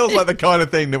is. It feels like the kind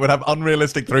of thing that would have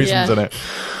unrealistic threesomes in it.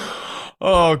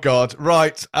 Oh, God.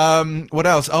 Right. What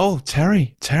else? Oh,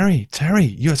 Terry,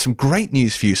 you had some great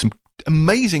news for you, some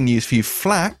amazing news for you.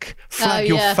 Flack,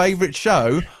 your favourite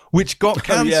show, which got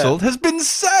cancelled, has been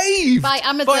saved by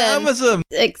Amazon.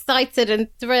 Excited and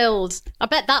thrilled. I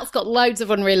bet that's got loads of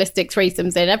unrealistic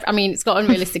threesomes in it. I mean, it's got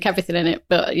unrealistic everything in it,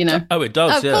 but, you know. Oh, it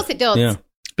does, Of course it does. Yeah,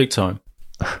 big time.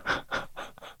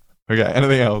 Okay,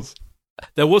 anything else?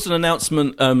 There was an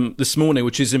announcement this morning,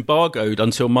 which is embargoed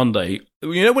until Monday.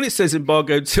 You know when it says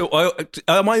embargoed till...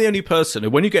 am I the only person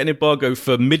who, when you get an embargo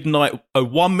for midnight,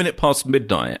 1 minute past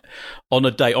midnight on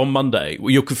a day, on Monday,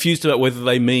 you're confused about whether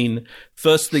they mean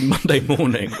first thing Monday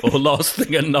morning or last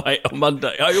thing at night on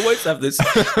Monday? I always have this.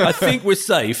 I think we're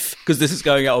safe because this is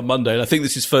going out on Monday, and I think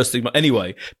this is first thing...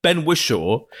 Anyway, Ben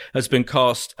Whishaw has been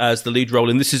cast as the lead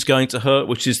role in This Is Going to Hurt,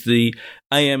 which is the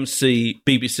AMC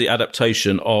BBC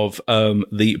adaptation of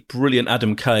the brilliant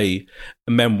Adam Kay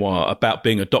memoir about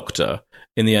being a doctor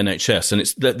in the NHS. And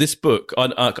it's this book,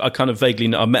 I kind of vaguely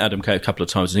know, I met Adam Kay a couple of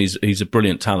times, and he's a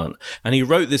brilliant talent. And he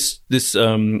wrote this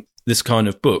kind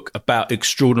of book about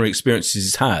extraordinary experiences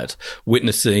he's had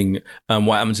witnessing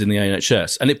what happens in the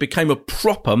NHS. And it became a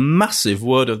proper massive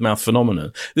word of mouth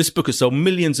phenomenon. This book has sold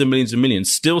millions and millions and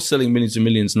millions, still selling millions and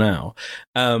millions now.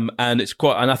 And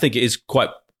I think it is quite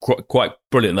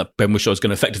brilliant that Ben Whishaw is going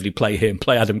to effectively play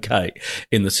Adam Kay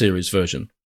in the series version.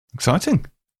 Exciting.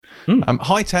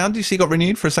 Hightown, do you see, got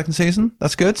renewed for a second season?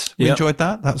 That's good. We enjoyed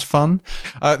that. That was fun.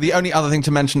 The only other thing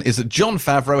to mention is that Jon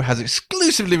Favreau has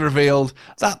exclusively revealed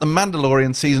that The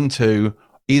Mandalorian Season 2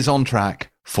 is on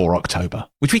track for October,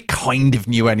 which we kind of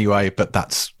knew anyway, but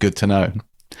that's good to know.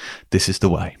 This is the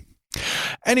way.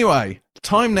 Anyway,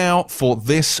 time now for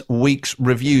this week's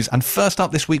reviews. And first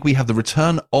up this week, we have the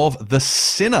return of The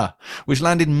Sinner, which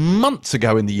landed months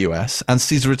ago in the US and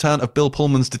sees the return of Bill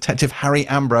Pullman's detective Harry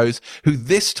Ambrose, who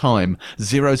this time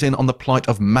zeroes in on the plight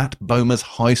of Matt Bomer's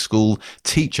high school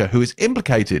teacher, who is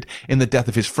implicated in the death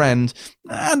of his friend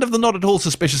and of the not at all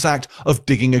suspicious act of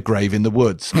digging a grave in the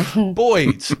woods.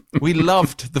 Boyd, we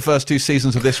loved the first two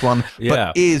seasons of this one,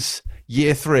 but is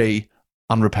year 3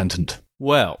 unrepentant?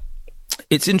 Well,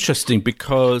 it's interesting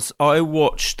because I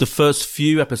watched the first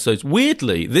few episodes.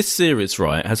 Weirdly, this series,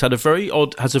 right, has a very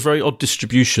odd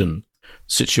distribution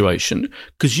situation,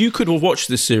 because you could have watched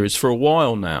this series for a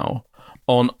while now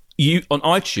on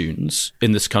iTunes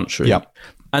in this country. Yep.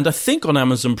 And I think on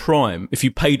Amazon Prime, if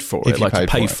you paid for it, like to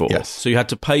pay for it. Yes. So you had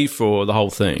to pay for the whole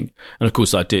thing. And of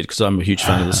course I did, because I'm a huge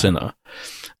fan of The Sinner.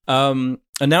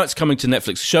 And now it's coming to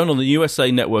Netflix. Shown on the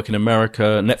USA Network in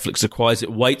America. Netflix acquires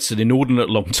it, waits an inordinate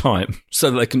long time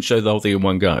so that they can show the whole thing in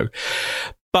one go.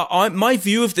 But my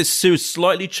view of this series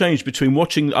slightly changed between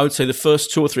watching, I would say, the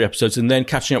first 2 or 3 episodes and then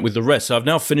catching up with the rest. So I've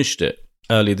now finished it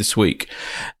earlier this week.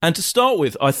 And to start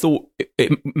with, I thought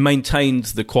it maintained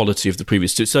the quality of the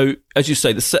previous two. So, as you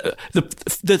say, so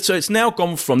it's now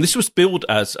gone from, this was billed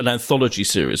as an anthology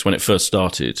series when it first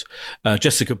started.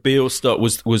 Jessica Biel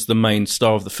was the main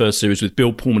star of the first series, with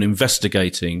Bill Pullman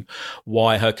investigating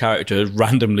why her character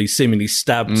randomly, seemingly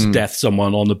stabbed to death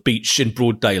someone on the beach in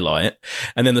broad daylight.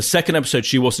 And then the second episode,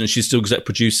 she's still exec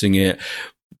producing it.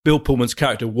 Bill Pullman's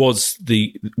character was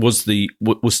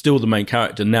still the main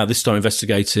character. Now this time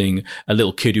investigating a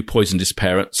little kid who poisoned his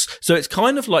parents. So it's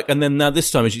kind of like, and then now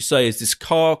this time, as you say, is this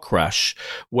car crash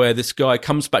where this guy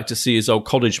comes back to see his old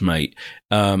college mate,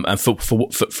 and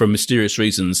for mysterious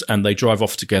reasons, and they drive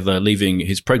off together, leaving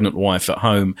his pregnant wife at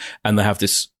home, and they have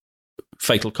this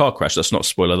fatal car crash. That's not a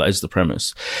spoiler. That is the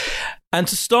premise. And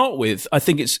to start with, I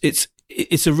think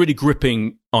it's a really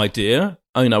gripping idea.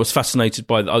 I mean, I was fascinated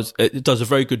by that. It does a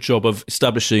very good job of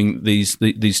establishing these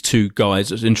two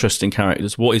guys as interesting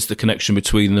characters. What is the connection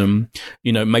between them?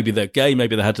 You know, maybe they're gay.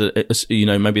 Maybe they had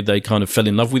maybe they kind of fell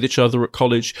in love with each other at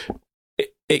college.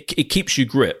 It keeps you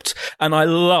gripped, and I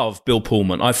love Bill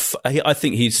Pullman. I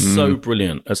think he's so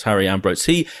brilliant as Harry Ambrose.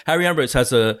 Harry Ambrose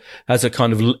has a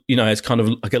kind of has kind of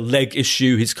like a leg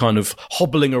issue. He's kind of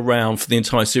hobbling around for the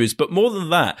entire series, but more than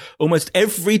that, almost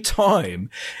every time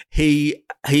he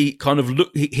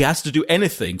has to do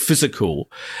anything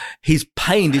physical, he's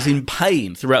in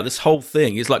pain throughout this whole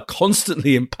thing. He's like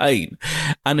constantly in pain,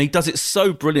 and he does it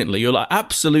so brilliantly. You're like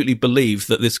absolutely believe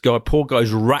that this poor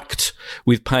guy's racked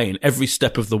with pain every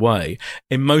step of the way,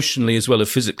 emotionally as well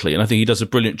as physically. And I think he does a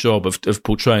brilliant job of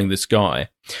portraying this guy.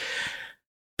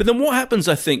 But then what happens,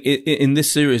 I think, in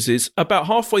this series is about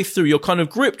halfway through, you're kind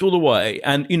of gripped all the way.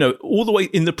 And, all the way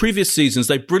in the previous seasons,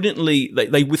 they brilliantly,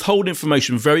 they withhold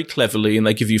information very cleverly, and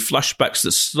they give you flashbacks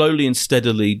that slowly and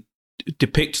steadily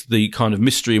depict the kind of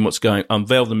mystery and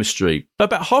unveil the mystery. But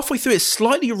about halfway through, it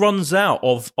slightly runs out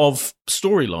of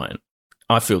storyline,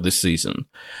 I feel, this season.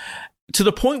 To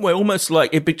the point where almost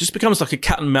like it just becomes like a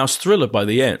cat and mouse thriller by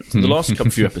the end, the last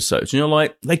few episodes.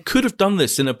 Like they could have done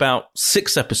this in about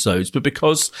 6 episodes, but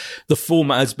because the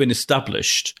format has been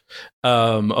established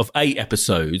of 8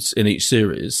 episodes in each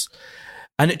series,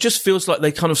 and it just feels like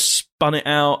they kind of spun it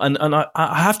out. And I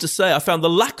have to say, I found the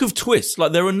lack of twists.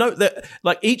 Like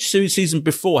like each season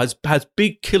before has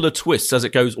big killer twists as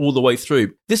it goes all the way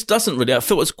through. This doesn't really. I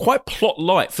feel it's quite plot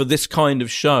light for this kind of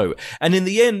show. And in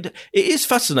the end, it is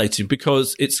fascinating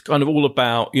because it's kind of all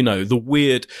about, the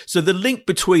weird. So the link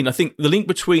between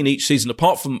each season,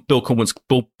 apart from Bill Pullman's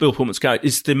character,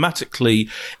 is thematically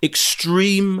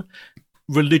extreme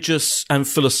religious and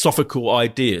philosophical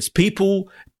ideas. People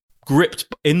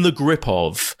in the grip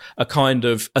of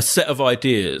a set of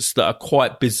ideas that are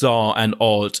quite bizarre and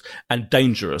odd and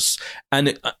dangerous.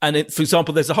 And for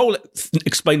example, there's a whole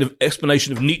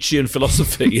explanation of Nietzschean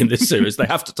philosophy in this series they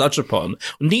have to touch upon.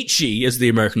 Nietzsche, as the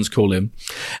Americans call him.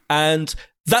 And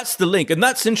that's the link. And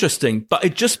that's interesting, but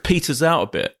it just peters out a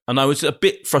bit. And I was a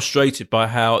bit frustrated by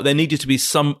how there needed to be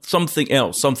something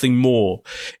else, something more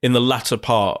in the latter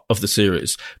part of the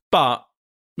series. But,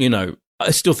 I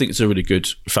still think it's a really good,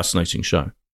 fascinating show.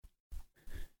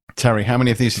 Terry, how many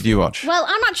of these did you watch? Well,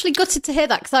 I'm actually gutted to hear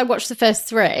that because I watched the first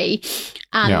 3,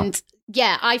 and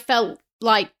I felt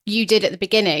like you did at the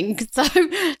beginning.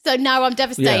 So now I'm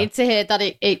devastated to hear that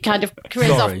it kind of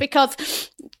careers off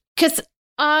because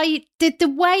I did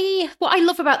what I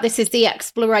love about this is the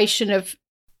exploration of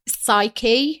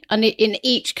psyche, and in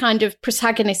each kind of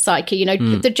protagonist psyche,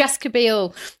 the Jessica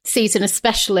Biel season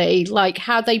especially, like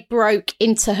how they broke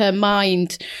into her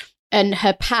mind and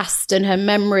her past and her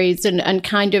memories and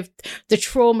kind of the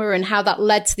trauma and how that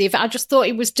led to the event. I just thought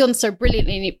it was done so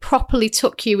brilliantly, and it properly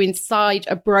took you inside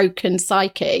a broken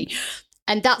psyche.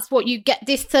 And that's what you get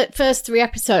this first 3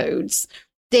 episodes.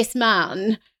 This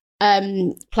man,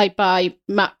 played by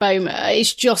Matt Bomer,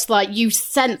 is just like you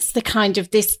sense the kind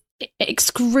of this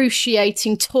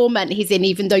excruciating torment he's in,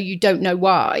 even though you don't know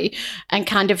why, and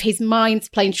kind of his mind's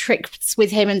playing tricks with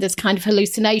him, and there's kind of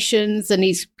hallucinations, and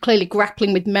he's clearly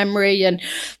grappling with memory. And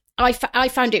I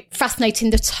found it fascinating.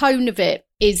 The tone of it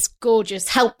is gorgeous,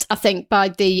 helped I think by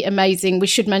the amazing, we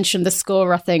should mention the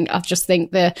score. I just think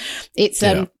the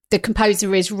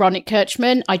composer is Ronit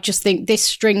Kirchman. I just think this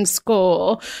string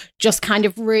score just kind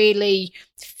of really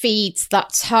feeds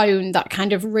that tone, that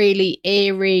kind of really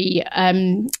eerie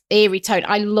tone.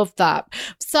 I love that.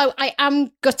 So I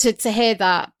am gutted to hear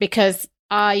that because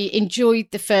I enjoyed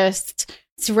the first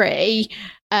 3.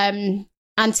 And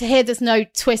to hear there's no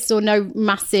twists or no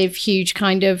massive, huge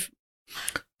kind of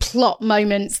plot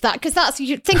moments because that's,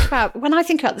 you think about, when I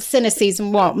think about The Sinner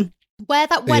season 1, where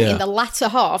that went in the latter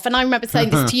half. And I remember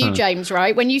saying this to you, James,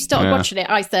 right? When you started watching it,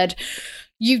 I said,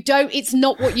 it's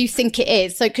not what you think it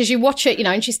is. So, because you watch it,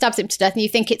 and she stabs him to death and you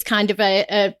think it's kind of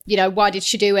a why did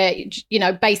she do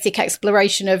it? Basic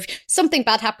exploration of something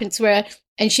bad happened to her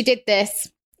and she did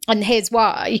this. And here's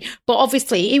why. But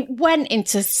obviously, it went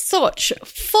into such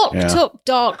fucked up,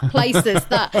 dark places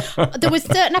that there were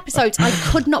certain episodes I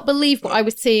could not believe what I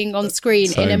was seeing on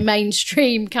screen in a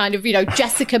mainstream kind of,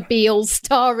 Jessica Biel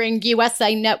starring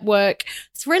USA Network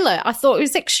thriller. I thought it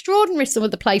was extraordinary, some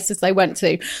of the places they went to.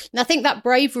 And I think that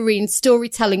bravery in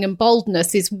storytelling and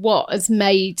boldness is what has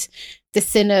made The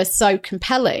Sinner so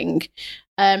compelling.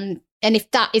 And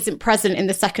if that isn't present in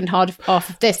the second half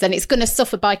of this, then it's going to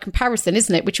suffer by comparison,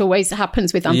 isn't it? Which always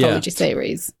happens with anthology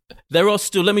series. There are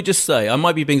still, let me just say, I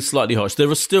might be being slightly harsh.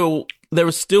 There are still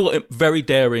very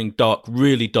daring, dark,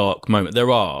 really dark moments.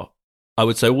 There are, I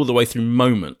would say, all the way through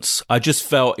moments. I just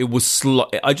felt it was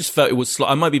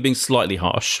I might be being slightly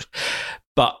harsh,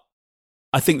 but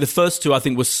I think the first two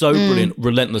were so brilliant,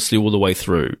 relentlessly all the way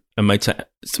through, and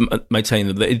maintain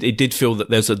that it did feel that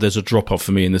there's a drop off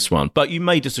for me in this one. But you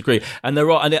may disagree, and there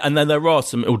are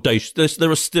some audacious.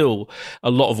 There are still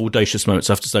a lot of audacious moments,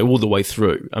 I have to say, all the way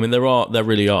through. I mean, there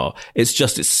really are. It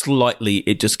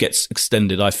just gets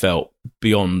extended. I felt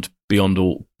beyond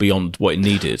what it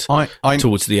needed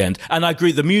towards the end. And I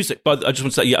agree, the music, but I just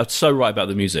want to say, I'm so right about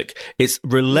the music. It's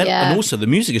relentless, and also the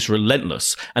music is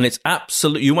relentless, and it's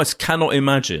absolutely, you almost cannot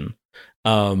imagine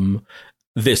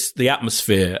the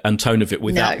atmosphere and tone of it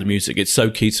without the music. It's so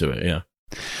key to it, yeah.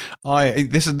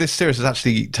 This series has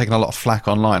actually taken a lot of flack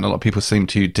online. A lot of people seem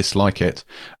to dislike it.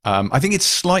 I think it's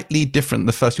slightly different than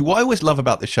the first two. What I always love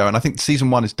about this show, and I think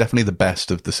season 1 is definitely the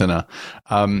best of The Sinner,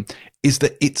 is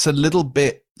that it's a little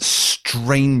bit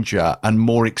stranger and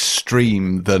more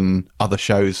extreme than other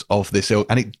shows of this ilk,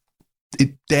 and it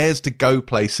dares to go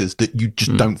places that you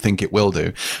just don't think it will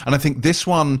do. And I think this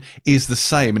one is the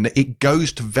same, and it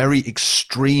goes to very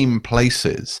extreme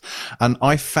places. And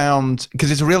I found, because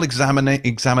it's a real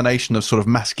examination of sort of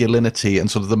masculinity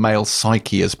and sort of the male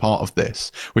psyche as part of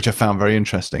this, which I found very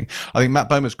interesting. I think Matt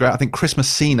Bomer's great. I think Chris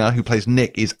Messina, who plays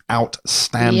Nick, is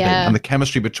outstanding, and the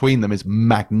chemistry between them is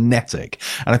magnetic.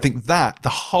 And I think that the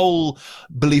whole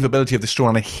believability of the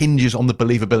story hinges on the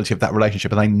believability of that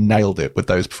relationship, and they nailed it with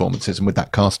those performances and with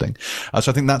that casting.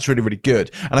 So I think that's really, really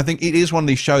good. And I think it is one of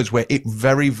these shows where it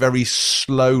very, very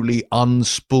slowly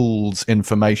unspools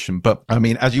information. But I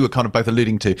mean, as you were kind of both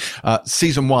alluding to,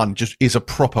 season 1 just is a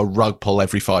proper rug pull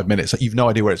every 5 minutes. You've no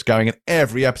idea where it's going. And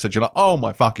every episode you're like, oh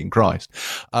my fucking Christ.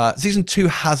 Season 2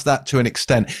 has that to an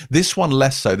extent. This one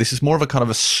less so. This is more of a kind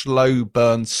of a slow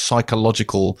burn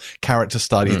psychological character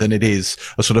study than it is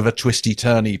a sort of a twisty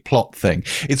turny plot thing.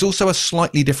 It's also a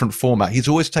slightly different format. He's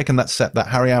always taken that set that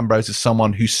Harry Ambrose is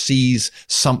someone who sees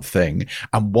something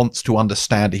and wants to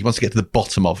understand it. He wants to get to the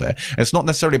bottom of it. And it's not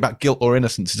necessarily about guilt or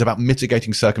innocence. It's about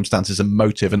mitigating circumstances and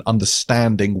motive and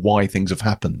understanding why things have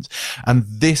happened. And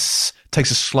this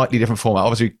takes a slightly different format.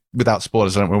 Obviously, without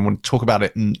spoilers, I don't want to talk about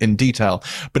it in detail,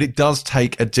 but it does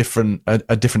take a different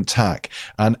tack.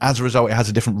 And as a result, it has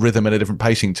a different rhythm and a different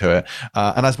pacing to it.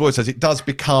 And as Boyd says, it does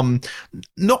become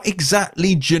not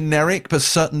exactly generic, but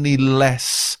certainly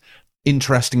less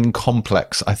interesting and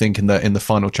complex, I think, in the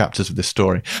final chapters of this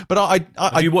story. But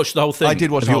have you watched the whole thing? I did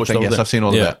watch the whole thing. Yes, I've seen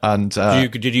all of it. And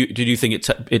did you think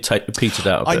it petered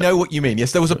out? I know what you mean.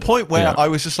 Yes, there was a point where I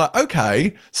was just like,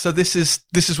 okay, so this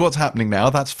is what's happening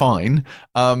now. That's fine.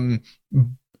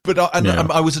 But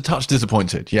I was a touch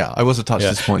disappointed. Yeah, I was a touch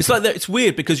disappointed. It's like that. It's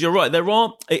weird because you're right.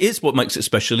 It is what makes it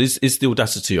special is the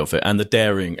audacity of it and the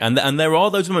daring, and there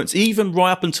are those moments even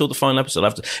right up until the final episode.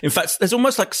 In fact, there's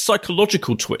almost like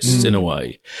psychological twists in a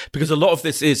way, because a lot of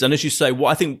this is, and as you say, what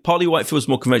I think partly why it feels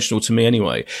more conventional to me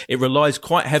anyway, it relies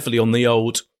quite heavily on the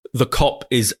cop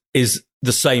is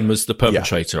the same as the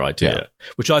perpetrator idea,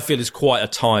 which I feel is quite a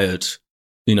tired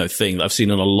thing that I've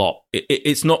seen in a lot.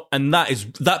 It's not, and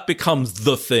that becomes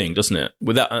the thing, doesn't it?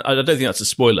 I don't think that's a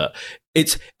spoiler.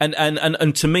 It's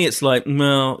and to me, it's like,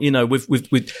 well, with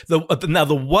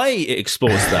the way it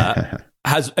explores that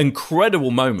has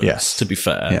incredible moments. Yes. To be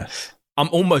fair, yes.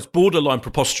 Almost borderline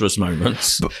preposterous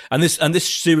moments, and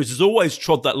this series has always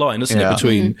trod that line, hasn't it,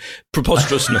 between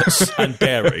preposterousness and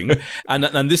daring,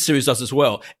 and this series does as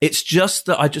well. It's just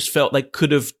that I just felt they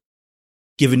could have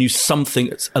given you something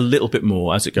that's a little bit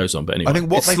more as it goes on. But anyway, I think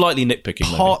what it's slightly nitpicking.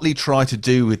 Partly try to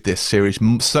do with this series,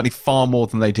 certainly far more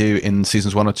than they do in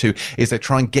seasons 1 or 2, is they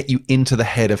try and get you into the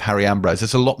head of Harry Ambrose.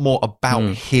 There's a lot more about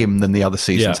him than the other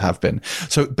seasons have been.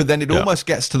 So, but then it almost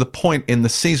gets to the point in the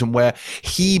season where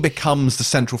he becomes the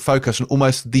central focus, and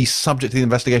almost the subject of the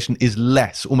investigation is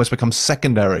almost becomes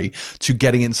secondary to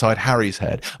getting inside Harry's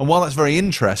head. And while that's very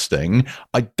interesting,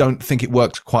 I don't think it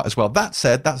works quite as well. That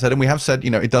said, and we have said,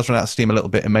 it does run out of steam a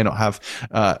little bit. It may not have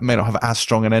as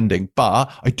strong an ending, but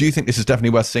I do think this is definitely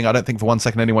worth seeing. I don't think for one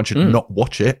second anyone should not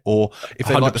watch it, or if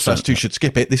they like the first two, should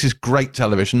skip it. This is great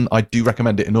television. I do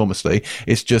recommend it enormously.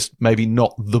 It's just maybe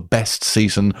not the best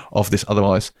season of this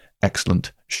otherwise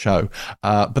excellent show.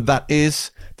 But that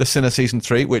is The Sinner Season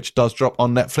 3, which does drop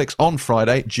on Netflix on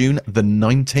Friday, June the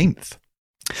 19th.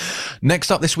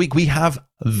 Next up this week, we have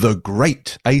The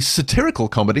Great, a satirical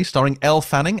comedy starring Elle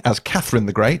Fanning as Catherine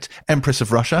the Great, Empress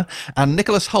of Russia, and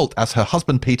Nicholas Hoult as her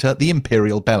husband Peter, the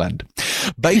Imperial Bellend.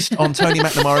 Based on Tony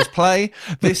McNamara's play,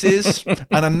 this is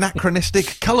an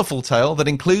anachronistic, colourful tale that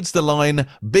includes the line,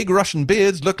 "Big Russian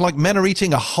beards look like men are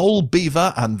eating a whole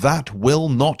beaver, and that will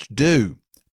not do."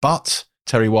 But,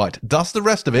 Terry White, does the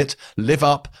rest of it live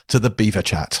up to the beaver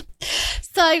chat?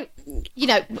 So, you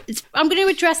know, I'm going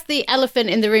to address the elephant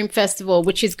in the room first of all,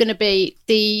 which is going to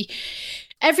be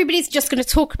everybody's just going to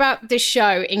talk about this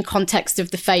show in context of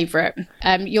The Favourite,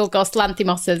 Yorgos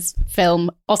Lanthimos'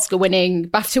 film, Oscar-winning,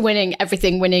 BAFTA-winning,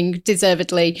 everything-winning,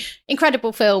 deservedly,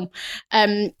 incredible film.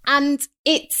 And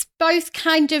it's both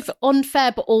kind of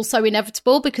unfair but also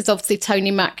inevitable because obviously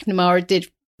Tony McNamara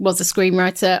was a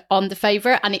screenwriter on The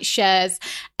Favourite, and it shares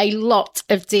a lot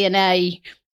of DNA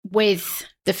with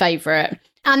The Favourite.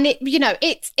 And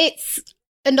it's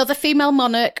another female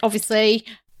monarch, obviously,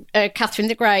 Catherine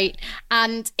the Great,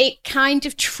 and it kind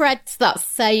of treads that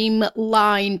same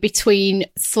line between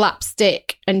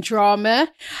slapstick and drama.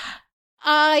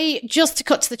 Just to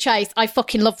cut to the chase, I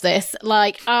fucking love this.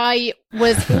 Like, I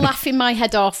was laughing my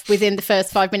head off within the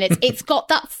first 5 minutes. It's got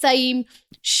that same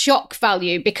shock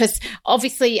value because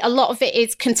obviously a lot of it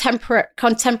is contemporary. I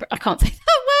can't say that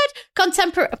word.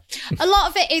 Contemporary. A lot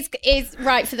of it is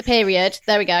right for the period.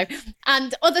 There we go.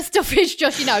 And other stuff is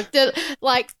just,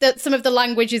 some of the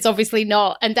language is obviously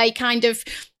not. And they kind of,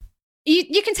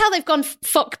 you can tell they've gone,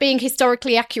 fuck being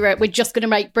historically accurate. We're just going to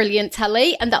make brilliant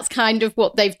telly. And that's kind of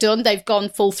what they've done. They've gone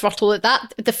full throttle at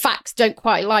that. The facts don't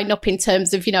quite line up in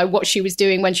terms of, what she was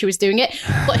doing when she was doing it.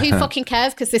 But who fucking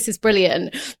cares? Because this is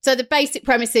brilliant. So the basic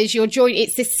premise is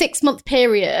it's this 6-month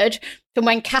period from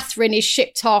when Catherine is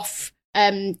shipped off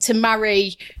to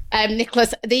marry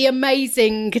the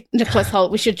amazing Nicholas Hoult,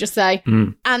 we should just say.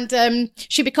 And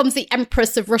she becomes the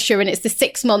Empress of Russia, and it's the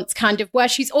 6 months kind of where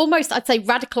she's almost, I'd say,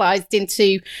 radicalized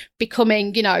into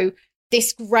becoming,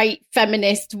 this great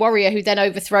feminist warrior who then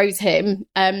overthrows him.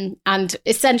 And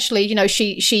essentially,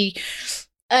 she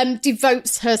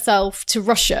devotes herself to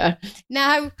Russia.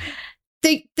 Now,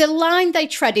 the line they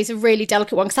tread is a really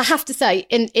delicate one, because I have to say,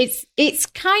 and it's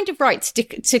kind of right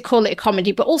to call it a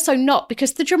comedy, but also not,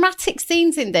 because the dramatic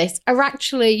scenes in this are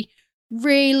actually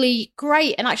really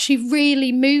great and actually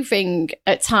really moving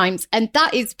at times. And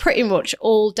that is pretty much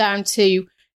all down to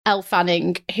Elle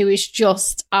Fanning, who is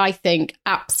just, I think,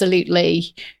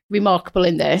 absolutely remarkable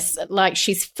in this. Like,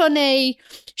 she's funny,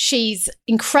 she's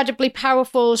incredibly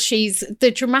powerful,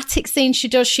 the dramatic scenes she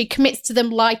does, she commits to them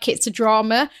like it's a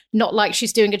drama, not like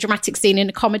she's doing a dramatic scene in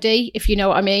a comedy, if you know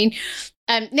what I mean.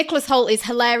 Nicholas Hoult is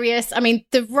hilarious. I mean,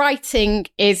 the writing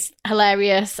is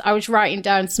hilarious. I was writing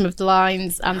down some of the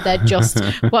lines and they're just,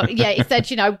 it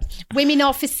said, women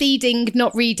are for seeding,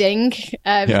 not reading.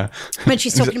 When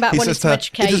she's talking about wanting to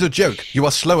educate. It is a joke. You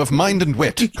are slow of mind and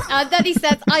wit. Then he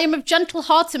says, I am of gentle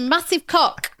heart and massive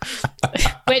cock.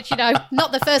 Which,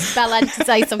 not the first bellend to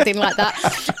say something like that.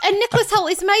 And Nicholas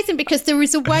Hoult is amazing because there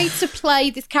is a way to play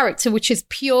this character which is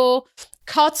pure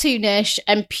cartoonish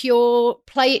and pure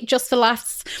play it just for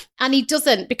laughs, and he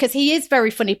doesn't, because he is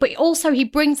very funny, but also he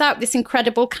brings out this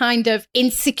incredible kind of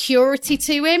insecurity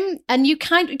to him, and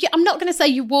I'm not going to say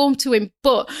you warm to him,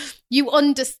 but you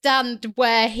understand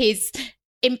where his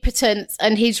impotence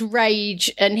and his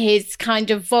rage and his kind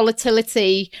of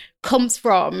volatility comes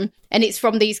from, and it's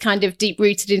from these kind of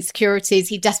deep-rooted insecurities.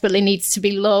 He desperately needs to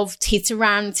be loved. He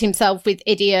surrounds himself with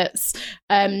idiots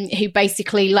who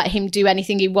basically let him do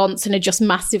anything he wants and are just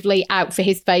massively out for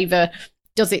his favour.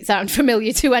 Does it sound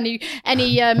familiar to any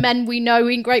men we know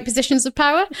in great positions of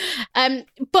power?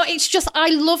 But it's just, I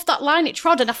love that line it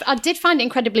trod, and I did find it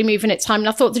incredibly moving at time, and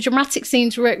I thought the dramatic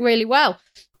scenes work really well.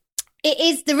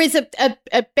 There is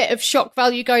a bit of shock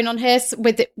value going on here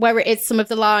with it, where it is some of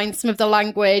the lines, some of the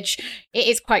language. It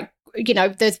is quite,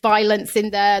 there's violence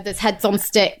in there. There's heads on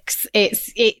sticks.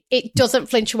 It doesn't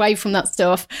flinch away from that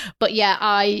stuff. But yeah,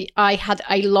 I had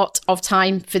a lot of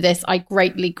time for this. I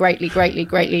greatly, greatly, greatly,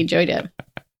 greatly enjoyed it.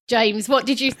 James, what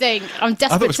did you think? I'm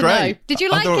desperate to know. Did you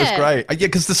like it? I thought it was great. Yeah,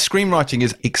 because the screenwriting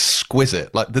is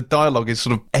exquisite. Like, the dialogue is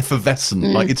sort of effervescent.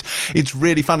 Like, it's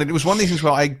really fun. And it was one of these things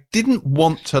where I didn't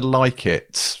want to like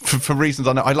it for reasons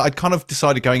I know. I kind of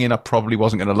decided going in I probably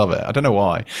wasn't going to love it. I don't know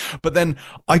why. But then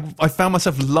I found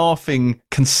myself laughing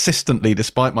consistently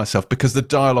despite myself, because the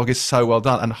dialogue is so well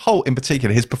done. And Hoult in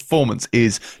particular, his performance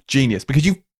is genius, because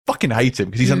you fucking hate him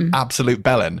because he's an absolute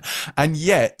bellend. And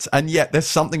yet there's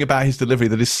something about his delivery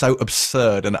that is so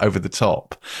absurd and over the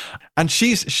top. And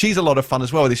she's a lot of fun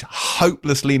as well. This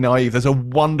hopelessly naive. There's a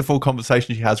wonderful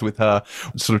conversation she has with her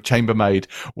sort of chambermaid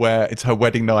where it's her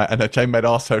wedding night, and her chambermaid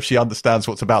asks her if she understands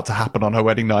what's about to happen on her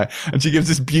wedding night, and she gives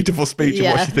this beautiful speech of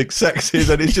what she thinks sex is,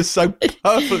 and it's just so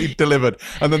perfectly delivered.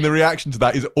 And then the reaction to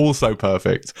that is also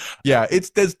perfect. Yeah,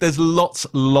 there's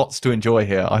lots to enjoy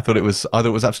here. I thought it was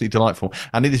absolutely delightful,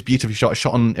 and it is beautifully shot.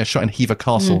 Shot in Hever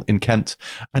Castle in Kent,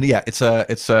 and yeah, it's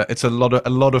a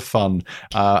lot of fun.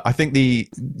 I think the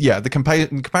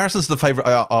comparisons to the favourite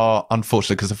are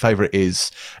unfortunate because the favourite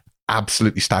is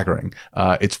absolutely staggering.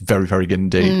 It's very, very good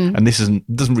indeed, and this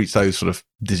doesn't reach those sort of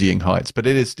dizzying heights, but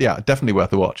it is definitely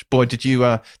worth a watch. Boy, did you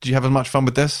have as much fun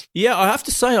with this? Yeah, I have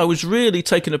to say I was really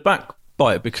taken aback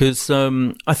by it because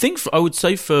I think I would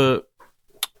say for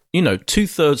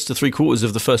 2/3 to 3/4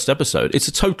 of the first episode, it's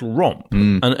a total romp,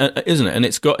 and isn't it? And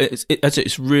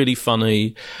it's really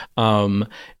funny.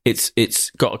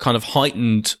 It's got a kind of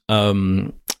heightened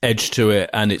edge to it,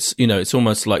 and it's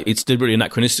almost like it's deliberately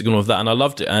anachronistic and all of that. And I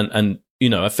loved it, and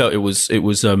I felt it was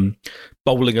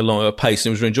bowling along at a pace,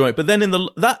 and I was really enjoying it. But then in the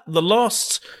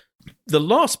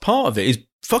last part of it is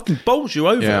fucking bowls you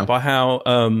over by how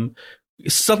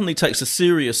it suddenly takes a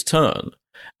serious turn.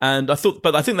 And I think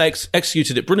they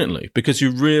executed it brilliantly because it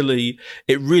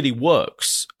really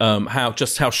works. How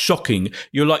shocking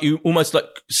you almost like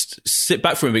sit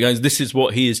back from it going, this is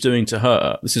what he is doing to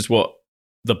her. This is what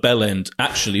the bellend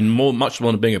actually much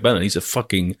more than being a bellend. He's a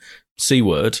fucking C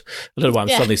word. I don't know why I'm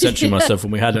suddenly censoring myself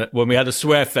when we had a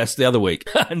swear fest the other week.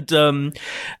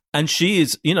 And she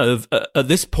is, at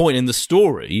this point in the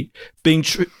story, being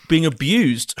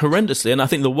abused horrendously. And I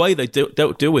think the way they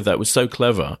deal with that was so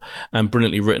clever and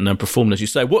brilliantly written and performed, as you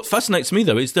say. What fascinates me,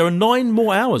 though, is there are 9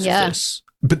 more hours of this.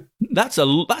 But that's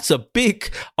a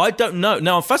big. I don't know.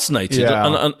 Now I'm fascinated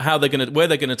on how where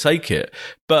they're gonna take it.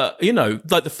 But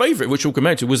like the favourite, which we'll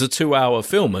come to, was a 2-hour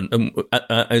film and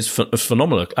is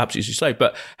phenomenal, absolutely as you say.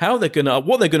 But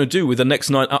what they're gonna do with the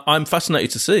next 9, I'm fascinated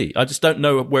to see. I just don't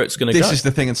know where it's gonna go. This is the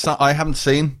thing, and I haven't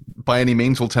seen by any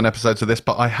means all 10 episodes of this,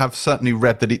 but I have certainly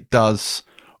read that it does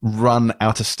run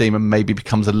out of steam and maybe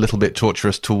becomes a little bit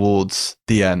torturous towards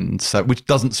the end, so which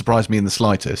doesn't surprise me in the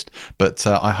slightest, but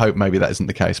I hope maybe that isn't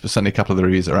the case. But certainly a couple of the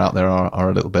reviews that are out there are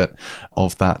a little bit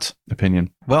of that opinion.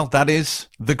 Well, that is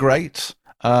The Great,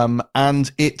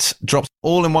 and it drops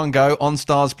all in one go on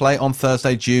Stars Play on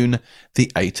Thursday, June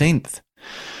the 18th.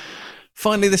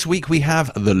 Finally, this week we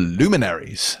have The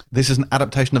Luminaries. This is an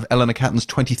adaptation of Eleanor Catton's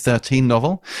 2013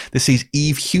 novel. This sees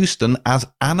Eve Houston as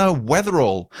Anna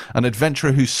Wetherall, an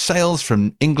adventurer who sails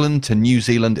from England to New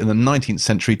Zealand in the 19th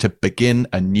century to begin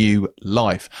a new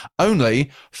life,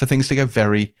 only for things to go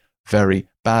very, very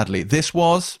badly. This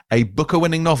was a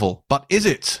Booker-winning novel, but is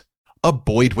it a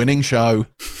Boyd-winning show?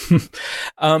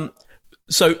 So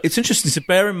it's interesting to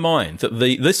bear in mind that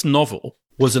this novel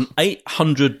was an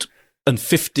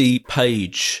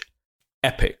 850-page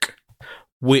epic,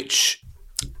 which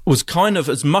was kind of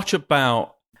as much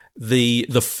about the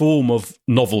form of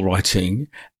novel writing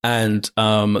and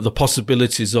the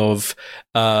possibilities of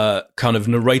kind of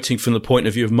narrating from the point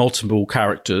of view of multiple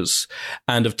characters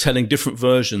and of telling different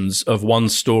versions of one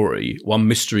story, one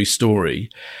mystery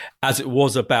story, as it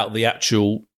was about the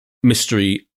actual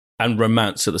mystery and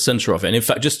romance at the center of it. And in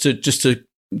fact, just to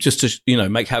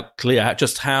make clear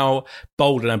just how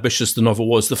bold and ambitious the novel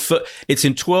was. It's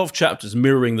in 12 chapters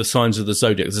mirroring the signs of the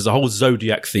zodiac. There's a whole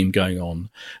zodiac theme going on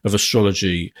of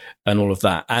astrology and all of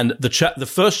that. And the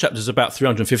first chapter is about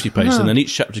 350 pages, and then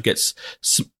each chapter gets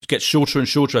shorter and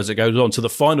shorter as it goes on. So the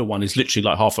final one is literally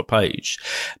like half a page.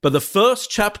 But the first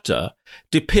chapter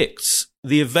depicts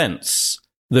the events,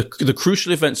 the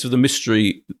crucial events of the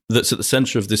mystery that's at the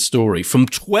center of this story from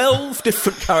 12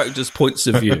 different characters' points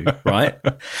of view, right?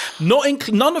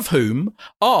 None of whom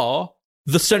are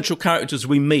the central characters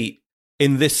we meet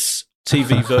in this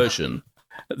TV version.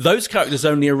 Those characters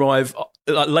only arrive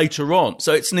later on.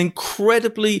 So it's an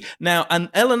incredibly and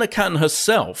Eleanor Catton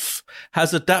herself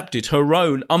has adapted her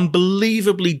own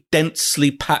unbelievably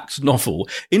densely packed novel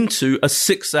into a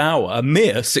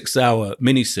mere 6-hour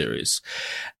miniseries.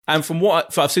 And from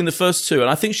what I've seen the first 2, and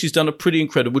I think she's done a pretty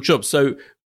incredible job. So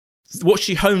what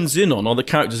she hones in on are the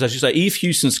characters, as you say, Eve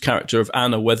Houston's character of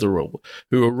Anna Wetherall,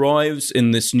 who arrives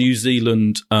in this New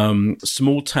Zealand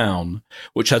small town,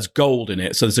 which has gold in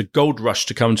it. So there's a gold rush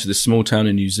to come to this small town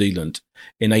in New Zealand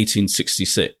in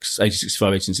 1866.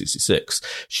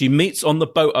 She meets on the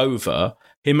boat over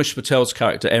Himesh Patel's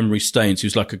character, Emery Staines,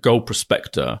 who's like a gold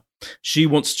prospector. She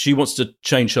wants to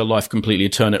change her life completely,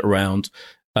 turn it around.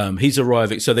 He's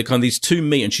arriving. So they're kind of these two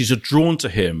meet and she's drawn to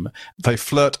him. They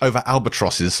flirt over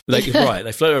albatrosses. They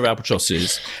flirt over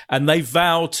albatrosses and they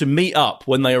vow to meet up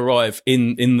when they arrive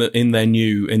in their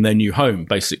new home,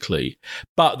 basically.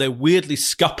 But they're weirdly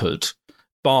scuppered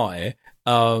by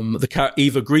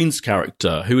Eva Green's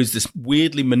character, who is this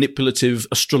weirdly manipulative,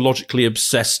 astrologically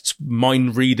obsessed,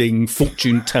 mind-reading,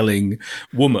 fortune-telling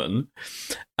woman,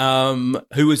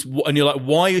 who is, and you're like,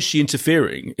 why is she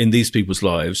interfering in these people's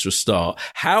lives for a start?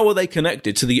 How are they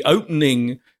connected to the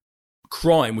opening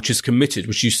crime which is committed,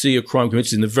 which you see a crime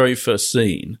committed in the very first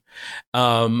scene,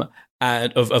 and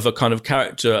of a kind of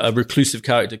character, a reclusive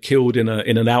character killed in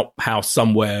an outhouse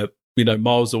somewhere,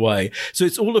 miles away. So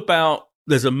it's all about,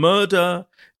 there's a murder.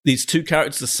 These two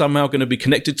characters are somehow going to be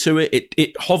connected to it.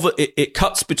 It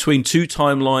cuts between two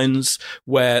timelines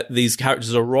where these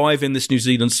characters arrive in this New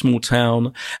Zealand small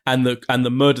town, and the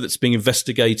murder that's being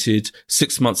investigated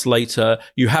 6 months later.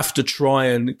 You have to try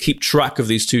and keep track of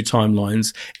these two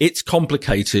timelines. It's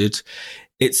complicated.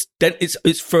 It's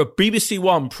for a BBC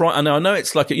One, and I know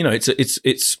it's like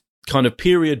it's kind of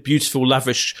period, beautiful,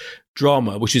 lavish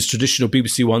drama, which is traditional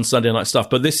BBC One Sunday night stuff.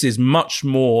 But this is much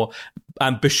more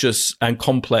ambitious and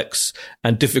complex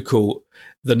and difficult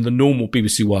than the normal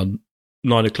BBC One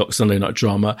 9 o'clock Sunday night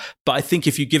drama. But I think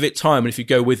if you give it time and if you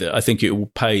go with it, I think it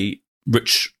will pay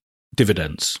rich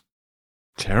dividends.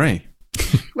 Terry.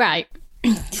 Right.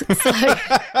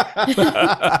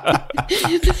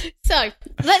 So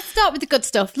let's start with the good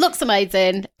stuff. Looks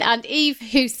amazing, and Eve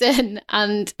Hewson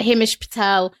and Himesh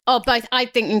Patel are both, I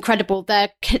think, incredible. Their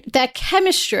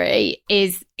chemistry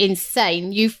is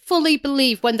insane. You fully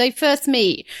believe when they first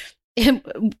meet,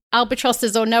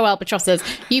 albatrosses or no albatrosses,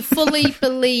 you fully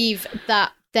believe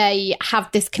that they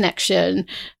have this connection,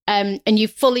 and you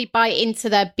fully buy into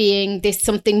there being this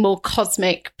something more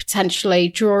cosmic, potentially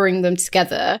drawing them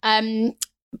together.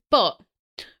 But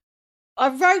I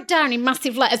wrote down in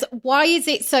massive letters, why is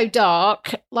it so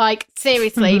dark? Like,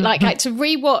 seriously, like I had to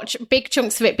rewatch big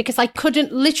chunks of it because I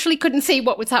literally couldn't see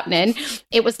what was happening.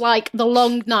 It was like The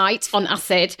Long Night on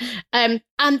acid. And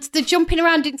the jumping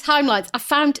around in timelines,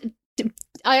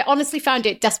 I honestly found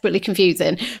it desperately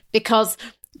confusing because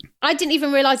I didn't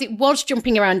even realise it was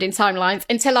jumping around in timelines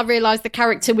until I realised the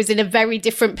character was in a very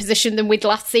different position than we'd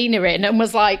last seen her in, and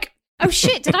was like, oh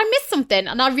shit, did I miss something?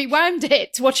 And I rewound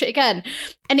it to watch it again.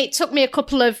 And it took me a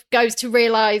couple of goes to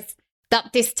realise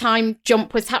that this time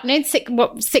jump was happening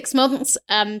 6 months,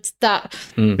 and that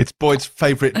it's Boyd's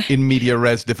favourite in media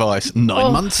res device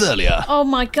 9 months earlier. Oh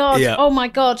my god! Yeah. Oh my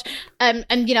god! And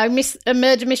a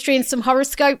murder mystery and some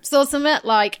horoscopes or something.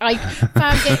 Like, I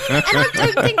found it, and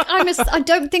I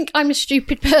don't think I'm a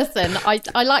stupid person.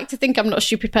 I like to think I'm not a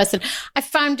stupid person. I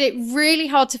found it really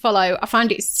hard to follow. I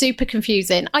found it super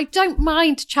confusing. I don't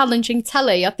mind challenging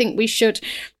telly. I think we should.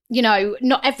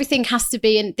 Not everything has to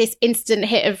be in this instant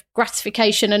hit of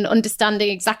gratification and understanding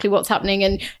exactly what's happening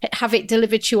and have it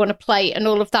delivered to you on a plate and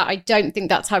all of that. I don't think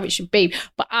that's how it should be.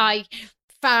 But I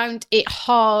found it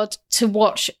hard to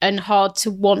watch and hard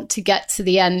to want to get to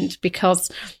the end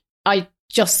because I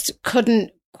just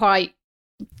couldn't quite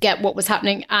get what was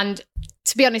happening. And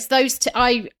to be honest, those two,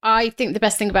 I think the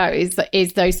best thing about it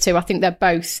is those two. I think they're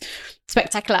both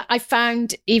spectacular. I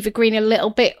found Eva Green a little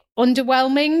bit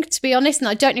underwhelming, to be honest, and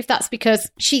I don't know if that's because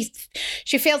she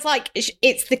feels like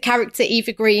it's the character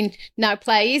Eva Green now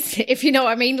plays, if you know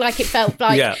what I mean. Like, it felt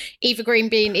like Eva Green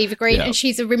being Eva Green, and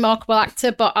she's a remarkable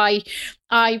actor, but I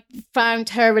found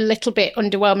her a little bit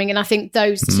underwhelming, and I think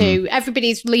those two,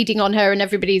 everybody's leading on her, and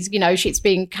everybody's, she's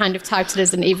being kind of touted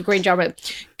as an Eva Green drama.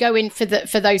 Go in for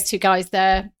those two guys.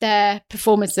 Their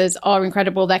performances are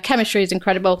incredible. Their chemistry is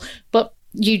incredible, but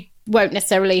you won't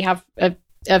necessarily have a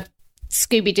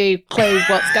Scooby-Doo clue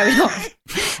what's going on.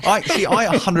 I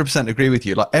 100% agree with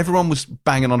you. Like, everyone was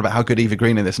banging on about how good Eva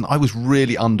Green in this, and I was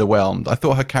really underwhelmed. I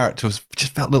thought her character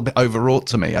just felt a little bit overwrought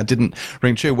to me. I didn't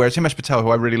ring true. Whereas Himesh Patel, who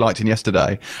I really liked in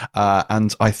Yesterday,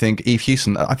 and I think Eve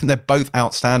Hewson, I think they're both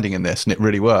outstanding in this, and it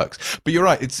really works. But you're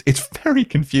right, it's very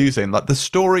confusing. Like, the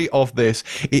story of this,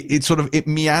 it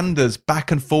meanders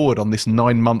back and forward on this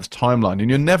 9-month timeline, and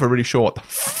you're never really sure what the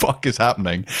fuck is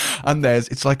happening. And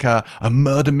it's like a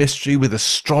murder mystery with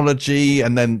astrology,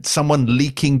 and then someone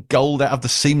leaking gold out of the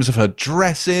seams of her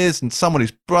dresses, and someone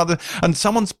who's brother, and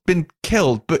someone's been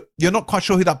killed, but you're not quite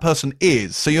sure who that person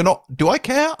is. So you're not, do I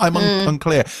care? I'm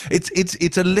unclear.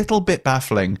 It's a little bit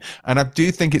baffling, and I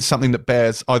do think it's something that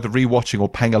bears either rewatching or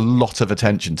paying a lot of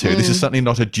attention to. This is certainly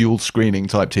not a dual screening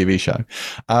type TV show.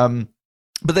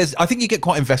 But I think you get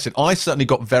quite invested. I certainly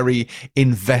got very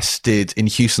invested in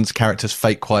Houston's character's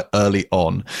fate quite early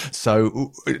on.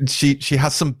 So she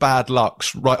has some bad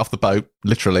lucks right off the boat,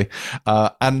 literally.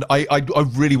 And I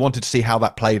really wanted to see how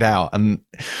that played out.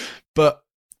 But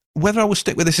whether I will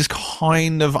stick with this is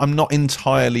I'm not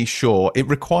entirely sure. It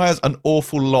requires an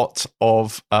awful lot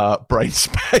of brain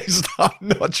space that I'm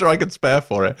not sure I can spare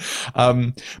for it.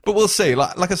 But we'll see.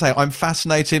 Like I say, I'm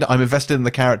fascinated. I'm invested in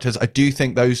the characters. I do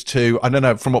think those two, I don't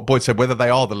know from what Boyd said, whether they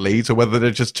are the leads or whether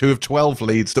they're just 2 of 12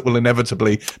 leads that will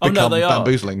inevitably become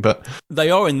bamboozling. But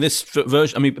they are in this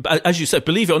version. I mean, as you said,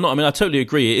 believe it or not, I mean, I totally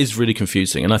agree. It is really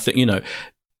confusing. And I think,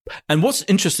 and what's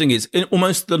interesting is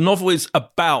almost the novel is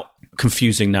about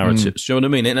confusing narratives. Do you know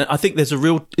what I mean? And I think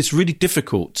it's really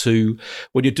difficult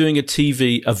when you're doing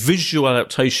a visual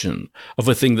adaptation of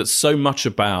a thing that's so much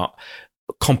about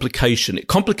complication.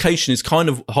 Complication is kind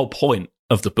of the whole point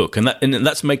of the book, and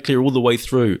that's made clear all the way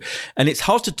through. And it's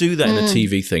hard to do that in a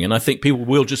TV thing. And I think people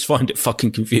will just find it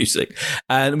fucking confusing,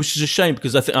 and which is a shame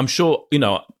because I'm sure, I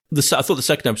thought the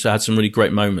second episode had some really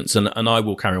great moments, and I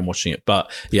will carry on watching it. But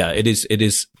yeah, it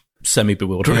is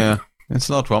semi-bewildering. Yeah, it's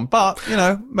an odd one, but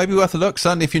maybe worth a look.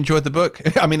 Certainly, if you enjoyed the book.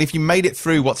 I mean, if you made it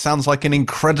through what sounds like an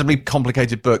incredibly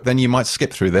complicated book, then you might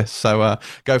skip through this. So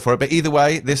go for it. But either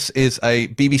way, this is a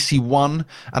BBC One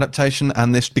adaptation,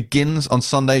 and this begins on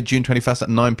Sunday, June 21st at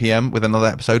 9 p.m. with another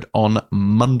episode on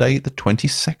Monday, the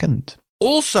 22nd.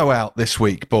 Also out this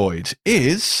week, Boyd,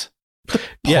 is The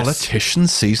Politician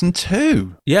Season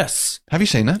 2. Yes. Have you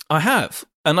seen it? I have.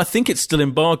 And I think it's still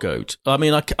embargoed. I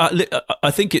mean, I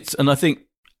think it's, and I think,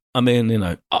 I mean,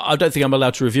 I don't think I'm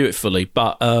allowed to review it fully,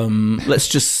 but let's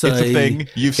just say it's a thing.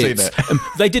 You've seen it.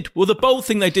 They did. Well, the bold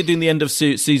thing they did in the end of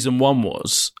season 1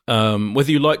 was,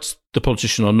 whether you liked The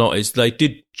Politician or not, is they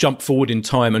did jump forward in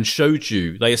time and showed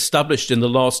you, they established in the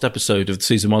last episode of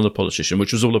season 1 of The Politician,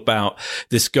 which was all about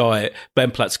this guy,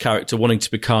 Ben Platt's character, wanting to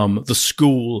become the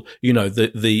school,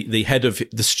 the head of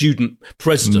the student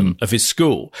president of his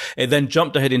school. It then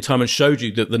jumped ahead in time and showed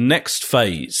you that the next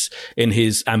phase in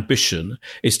his ambition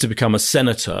is to become a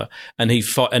senator, and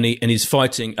he's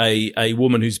fighting a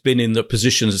woman who's been in the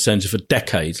position as a senator for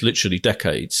decades, literally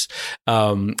decades.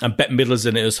 And Bette Midler's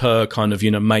in it as her kind of,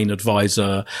 main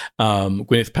advisor.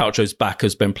 Gwyneth Paltrow's back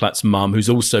as Ben Platt's mum, who's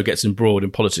also gets embroiled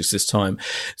in politics this time.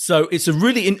 So it's a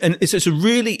really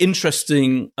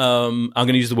interesting. I'm going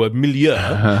to use the word milieu,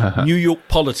 New York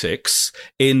politics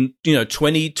in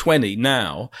 2020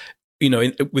 now.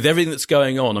 With everything that's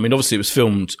going on. I mean, obviously it was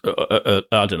filmed, I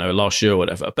don't know, last year or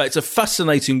whatever. But it's a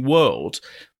fascinating world.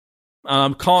 I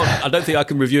don't think I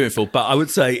can review it full, but I would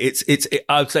say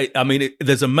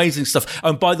there's amazing stuff.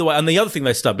 And by the way, and the other thing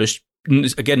they established,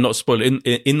 again, not spoiler,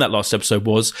 in that last episode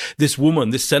was this woman,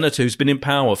 this senator who's been in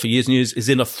power for years and years, is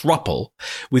in a throuple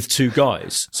with 2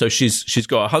 guys. So she's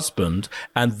got a husband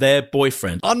and their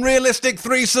boyfriend. Unrealistic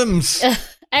threesomes.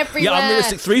 Everywhere. Yeah,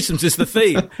 unrealistic threesomes is the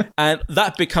theme. And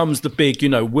that becomes the big,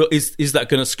 is that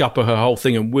going to scupper her whole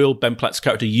thing? And will Ben Platt's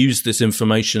character use this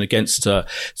information against her?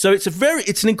 So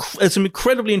it's an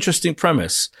incredibly interesting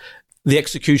premise. The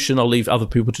execution, I'll leave other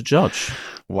people to judge.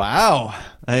 Wow.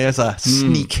 There's a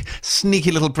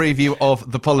sneaky little preview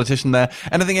of The Politician there.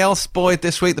 Anything else, Boyd,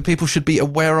 this week that people should be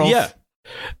aware of? Yeah.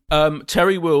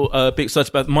 Terry will be excited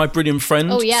about My Brilliant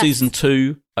Friend, season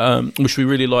 2, which we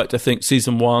really liked, I think,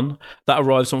 season 1. That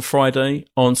arrives on Friday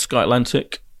on Sky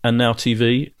Atlantic and Now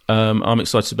TV. I'm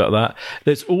excited about that.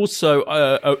 There's also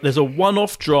there's a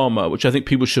one-off drama, which I think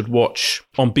people should watch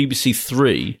on BBC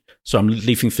 3. So I'm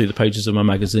leafing through the pages of my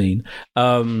magazine.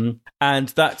 And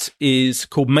that is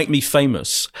called Make Me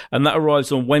Famous. And that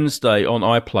arrives on Wednesday on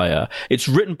iPlayer. It's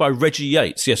written by Reggie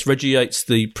Yates. Yes, Reggie Yates,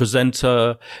 the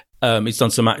presenter. He's done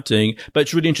some acting, but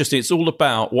it's really interesting. It's all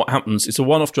about what happens. It's a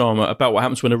one-off drama about what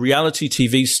happens when a reality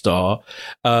TV star,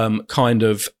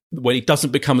 when he doesn't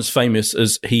become as famous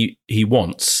as he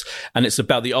wants. And it's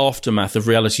about the aftermath of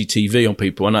reality TV on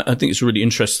people. And I think it's a really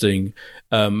interesting,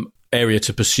 area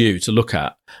to pursue, to look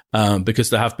at, because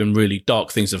there have been really dark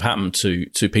things have happened to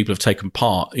people who've taken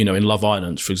part, in Love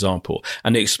Island, for example.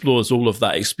 And it explores all of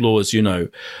that. It explores,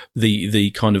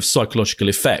 the kind of psychological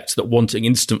effect that wanting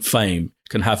instant fame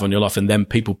can have on your life, and then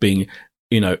people being,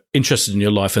 interested in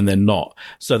your life and then not.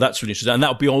 So that's really interesting. And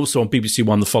that'll be also on BBC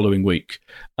One the following week.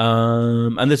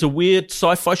 And there's a weird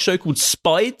sci-fi show called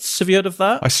Spides. Have you heard of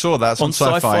that? I saw that. It's on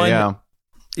Sci-Fi, yeah.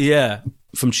 Yeah.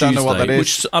 From Tuesday. Don't know what that is.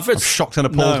 Which I'm shocked and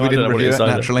appalled we didn't review it,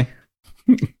 naturally.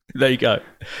 There you go.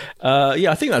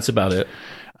 I think that's about it.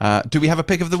 Do we have a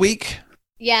pick of the week?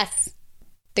 Yes.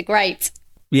 The Great.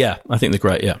 Yeah, I think The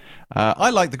Great, yeah.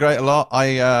 I like The Great a lot.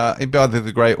 It'd be either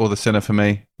The Great or The Sinner for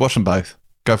me. Watch them both.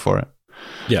 Go for it.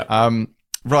 Yeah.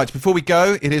 Right, before we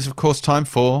go, it is, of course, time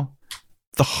for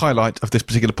the highlight of this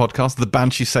particular podcast, the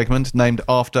Banshee segment, named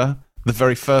after the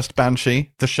very first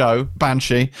Banshee, the show,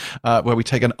 Banshee, where we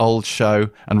take an old show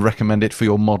and recommend it for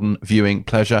your modern viewing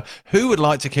pleasure. Who would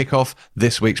like to kick off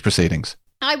this week's proceedings?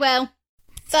 I will.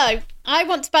 So, I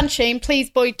want to Banshee, and please,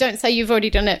 Boyd, don't say you've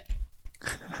already done it.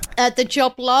 The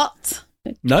Job Lot.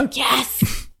 No?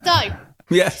 Yes! So,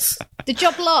 Yes. The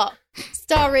Job Lot,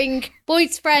 starring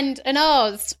Boyd's friend and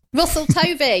ours, Russell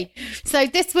Tovey. So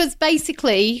this was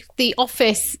basically The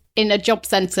Office in a job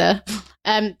centre.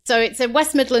 So it's a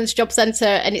West Midlands job centre,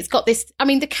 and it's got this, I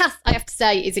mean, the cast, I have to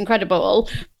say, is incredible.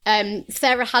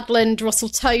 Sarah Hadland, Russell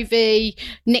Tovey,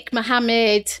 Nick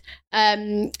Mohammed,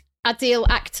 Adil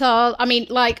Akhtar. I mean,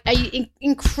 like, an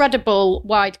incredible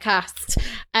wide cast.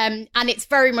 And it's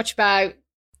very much about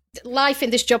life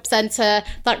in this job centre,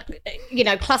 that, you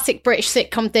know, classic British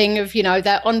sitcom thing of, you know,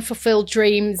 their unfulfilled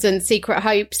dreams and secret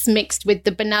hopes mixed with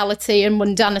the banality and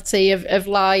mundanity of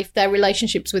life, their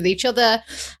relationships with each other.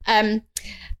 And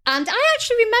I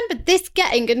actually remember this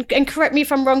getting, and correct me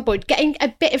if I'm wrong, Boyd, getting a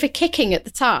bit of a kicking at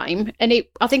the time. And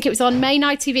I think it was on main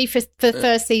ITV for the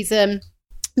first season,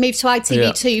 moved to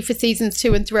ITV2 for seasons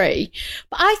 2 and 3.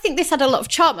 But I think this had a lot of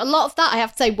charm. A lot of that, I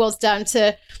have to say, was down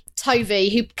to Tovey,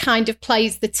 who kind of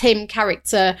plays the Tim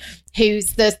character,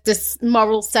 who's the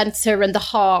moral centre and the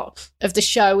heart of the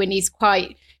show, and he's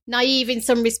quite naive in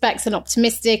some respects and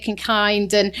optimistic and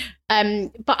kind. And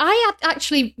but I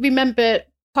actually remember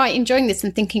quite enjoying this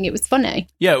and thinking it was funny.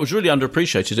 Yeah, it was really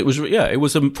underappreciated. It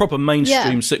was a proper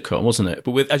mainstream sitcom, wasn't it?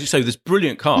 But with, as you say, this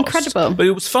brilliant cast. Incredible. But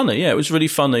it was funny. Yeah, it was really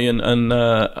funny, and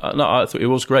no, I thought it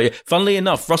was great. Funnily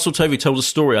enough, Russell Tovey told a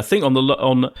story, I think,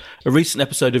 on a recent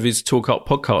episode of his Talk Up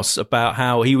podcast about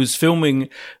how he was filming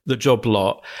The Job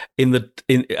Lot in the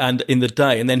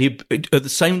day, and then he, at the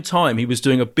same time, he was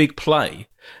doing a big play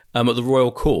at the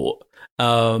Royal Court.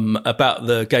 About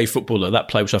the gay footballer, that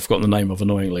play, which I've forgotten the name of,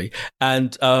 annoyingly.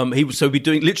 And he would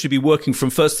literally be working from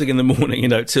first thing in the morning, you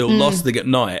know, till last thing at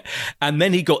night. And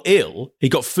then he got ill. He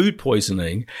got food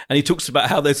poisoning, and he talks about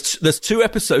how there's 2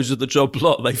 episodes of The Job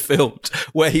Lot they filmed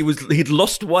where he'd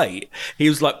lost weight. He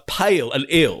was like pale and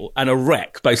ill and a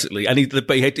wreck, basically. And he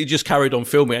just carried on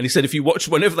filming. And he said if you watch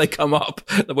whenever they come up,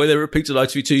 the way they repeated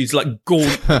ITV2, he's like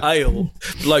gaunt, pale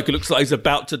bloke who looks like he's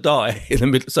about to die in the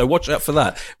middle. So watch out for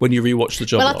that when you rewatch The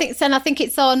Job Lot. I think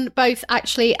it's on both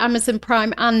actually Amazon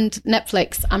Prime and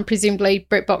Netflix, and presumably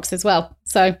BritBox as well.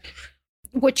 So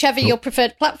whichever your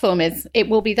preferred platform is, it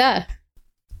will be there.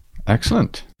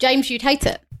 Excellent. James, you'd hate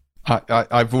it.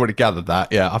 I've already gathered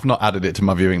that. Yeah, I've not added it to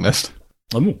my viewing list.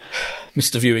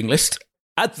 Mr. Viewing List.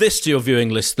 Add this to your viewing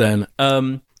list then.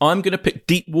 I'm going to pick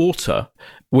Deep Water,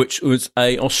 which was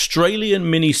a Australian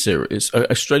miniseries, an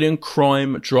Australian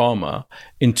crime drama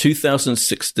in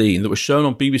 2016 that was shown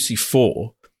on BBC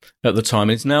 4 at the time.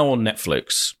 It's now on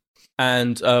Netflix.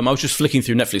 And I was just flicking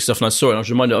through Netflix stuff and I saw it and I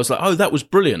was reminded, I was like, oh, that was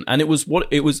brilliant. And it was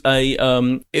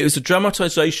a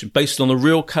dramatization based on the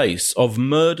real case of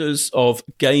murders of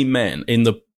gay men in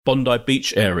the Bondi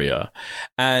Beach area.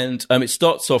 And it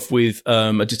starts off with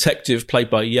a detective played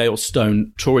by Yale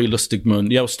Stone, Tori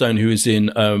Lustigman, Yale Stone, who is in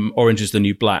Orange is the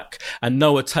New Black. And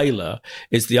Noah Taylor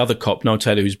is the other cop, Noah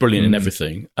Taylor, who's brilliant in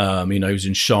everything. You know, who's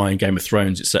in Shine, Game of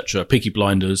Thrones, etc., Peaky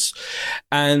Blinders.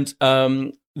 And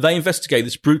they investigate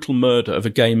this brutal murder of a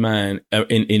gay man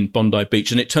in Bondi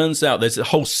Beach. And it turns out there's a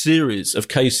whole series of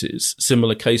cases,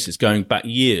 similar cases going back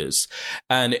years.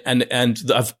 And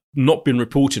that have not been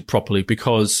reported properly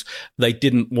because they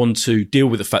didn't want to deal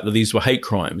with the fact that these were hate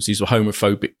crimes. These were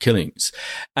homophobic killings.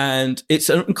 And it's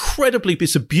a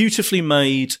beautifully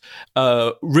made,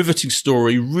 riveting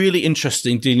story, really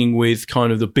interesting, dealing with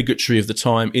kind of the bigotry of the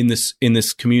time in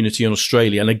this community in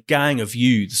Australia, and a gang of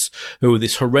youths who were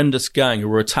this horrendous gang who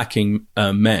were attacking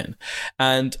men.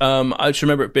 And I just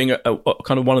remember it being a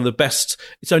kind of one of the best.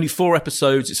 It's only 4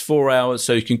 episodes. It's 4 hours,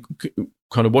 so you can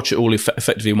kind of watch it all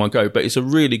effectively in one go. But it's a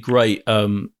really great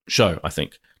show, I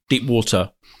think. Deep Water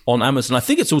on Amazon. I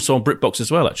think it's also on BritBox as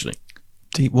well, actually.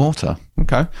 Deep Water.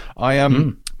 Okay.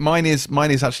 Mine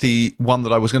is actually one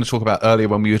that I was going to talk about earlier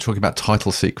when we were talking about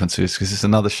title sequences, because it's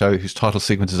another show whose title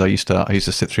sequences I used to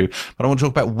sit through. But I want to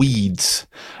talk about Weeds,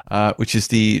 which is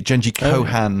the Genji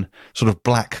Kohan sort of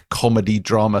black comedy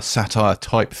drama satire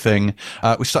type thing,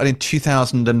 which started in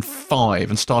 2005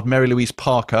 and starred Mary Louise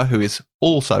Parker, who is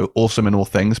also awesome in all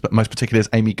things, but most particularly as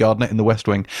Amy Gardner in The West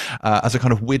Wing, as a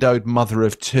kind of widowed mother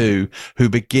of two who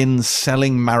begins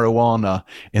selling marijuana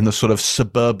in the sort of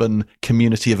suburban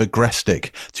community of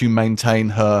Agrestic to maintain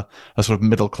her sort of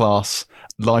middle class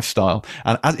lifestyle.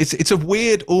 And it's a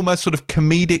weird, almost sort of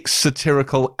comedic,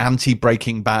 satirical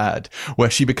anti-Breaking Bad, where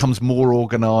she becomes more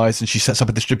organized and she sets up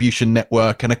a distribution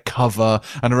network and a cover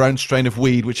and her own strain of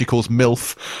weed, which she calls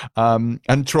MILF,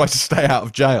 and tries to stay out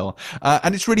of jail.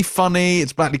 And it's really funny.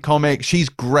 It's blackly comic. She's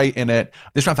great in it.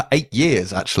 This ran for 8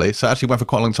 years, actually. So it actually went for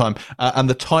quite a long time. And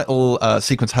the title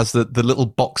sequence has the Little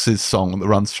Boxes song that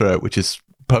runs through it, which is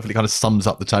perfectly kind of sums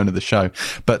up the tone of the show.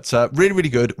 But really, really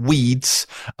good. Weeds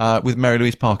with Mary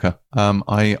Louise Parker.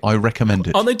 I recommend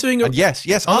it. Are they doing a yes,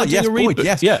 yes, Boyd,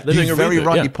 yes. Yeah, they're doing a very reboot,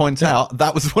 rightly point out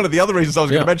that was one of the other reasons I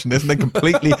was going to mention this, and they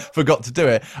completely forgot to do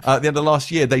it. At the end of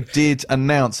last year, they did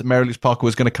announce that Mary Louise Parker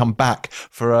was going to come back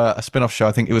for a spin-off show.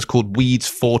 I think it was called Weeds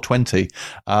 420.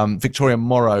 Victoria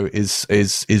Morrow was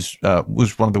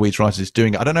one of the Weeds writers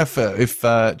doing it. I don't know if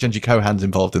Genji Kohan's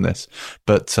involved in this,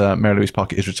 but Mary Louise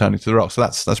Parker is returning to the Rock, so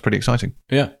that's pretty exciting.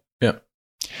 Yeah.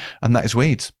 And that is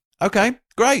Weeds. Okay,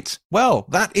 great. Well,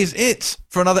 that is it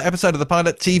for another episode of the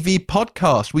Pilot TV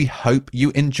podcast. We hope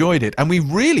you enjoyed it, and we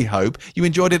really hope you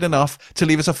enjoyed it enough to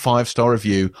leave us a 5-star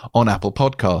review on Apple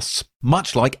Podcasts.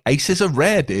 Much like Aces Are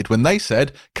Rare did when they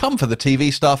said, come for the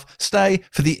TV stuff, stay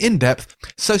for the in-depth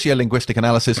sociolinguistic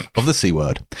analysis of the C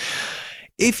word.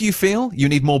 If you feel you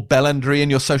need more Bellendery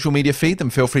in your social media feed, then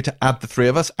feel free to add the three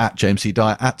of us at James C.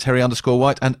 Dyer, at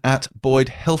Terry_White, and at Boyd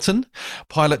Hilton.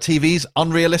 Pilot TV's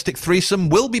Unrealistic Threesome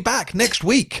will be back next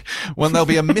week when there'll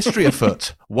be a mystery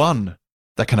afoot, one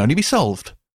that can only be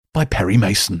solved by Perry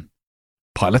Mason.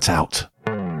 Pilot out.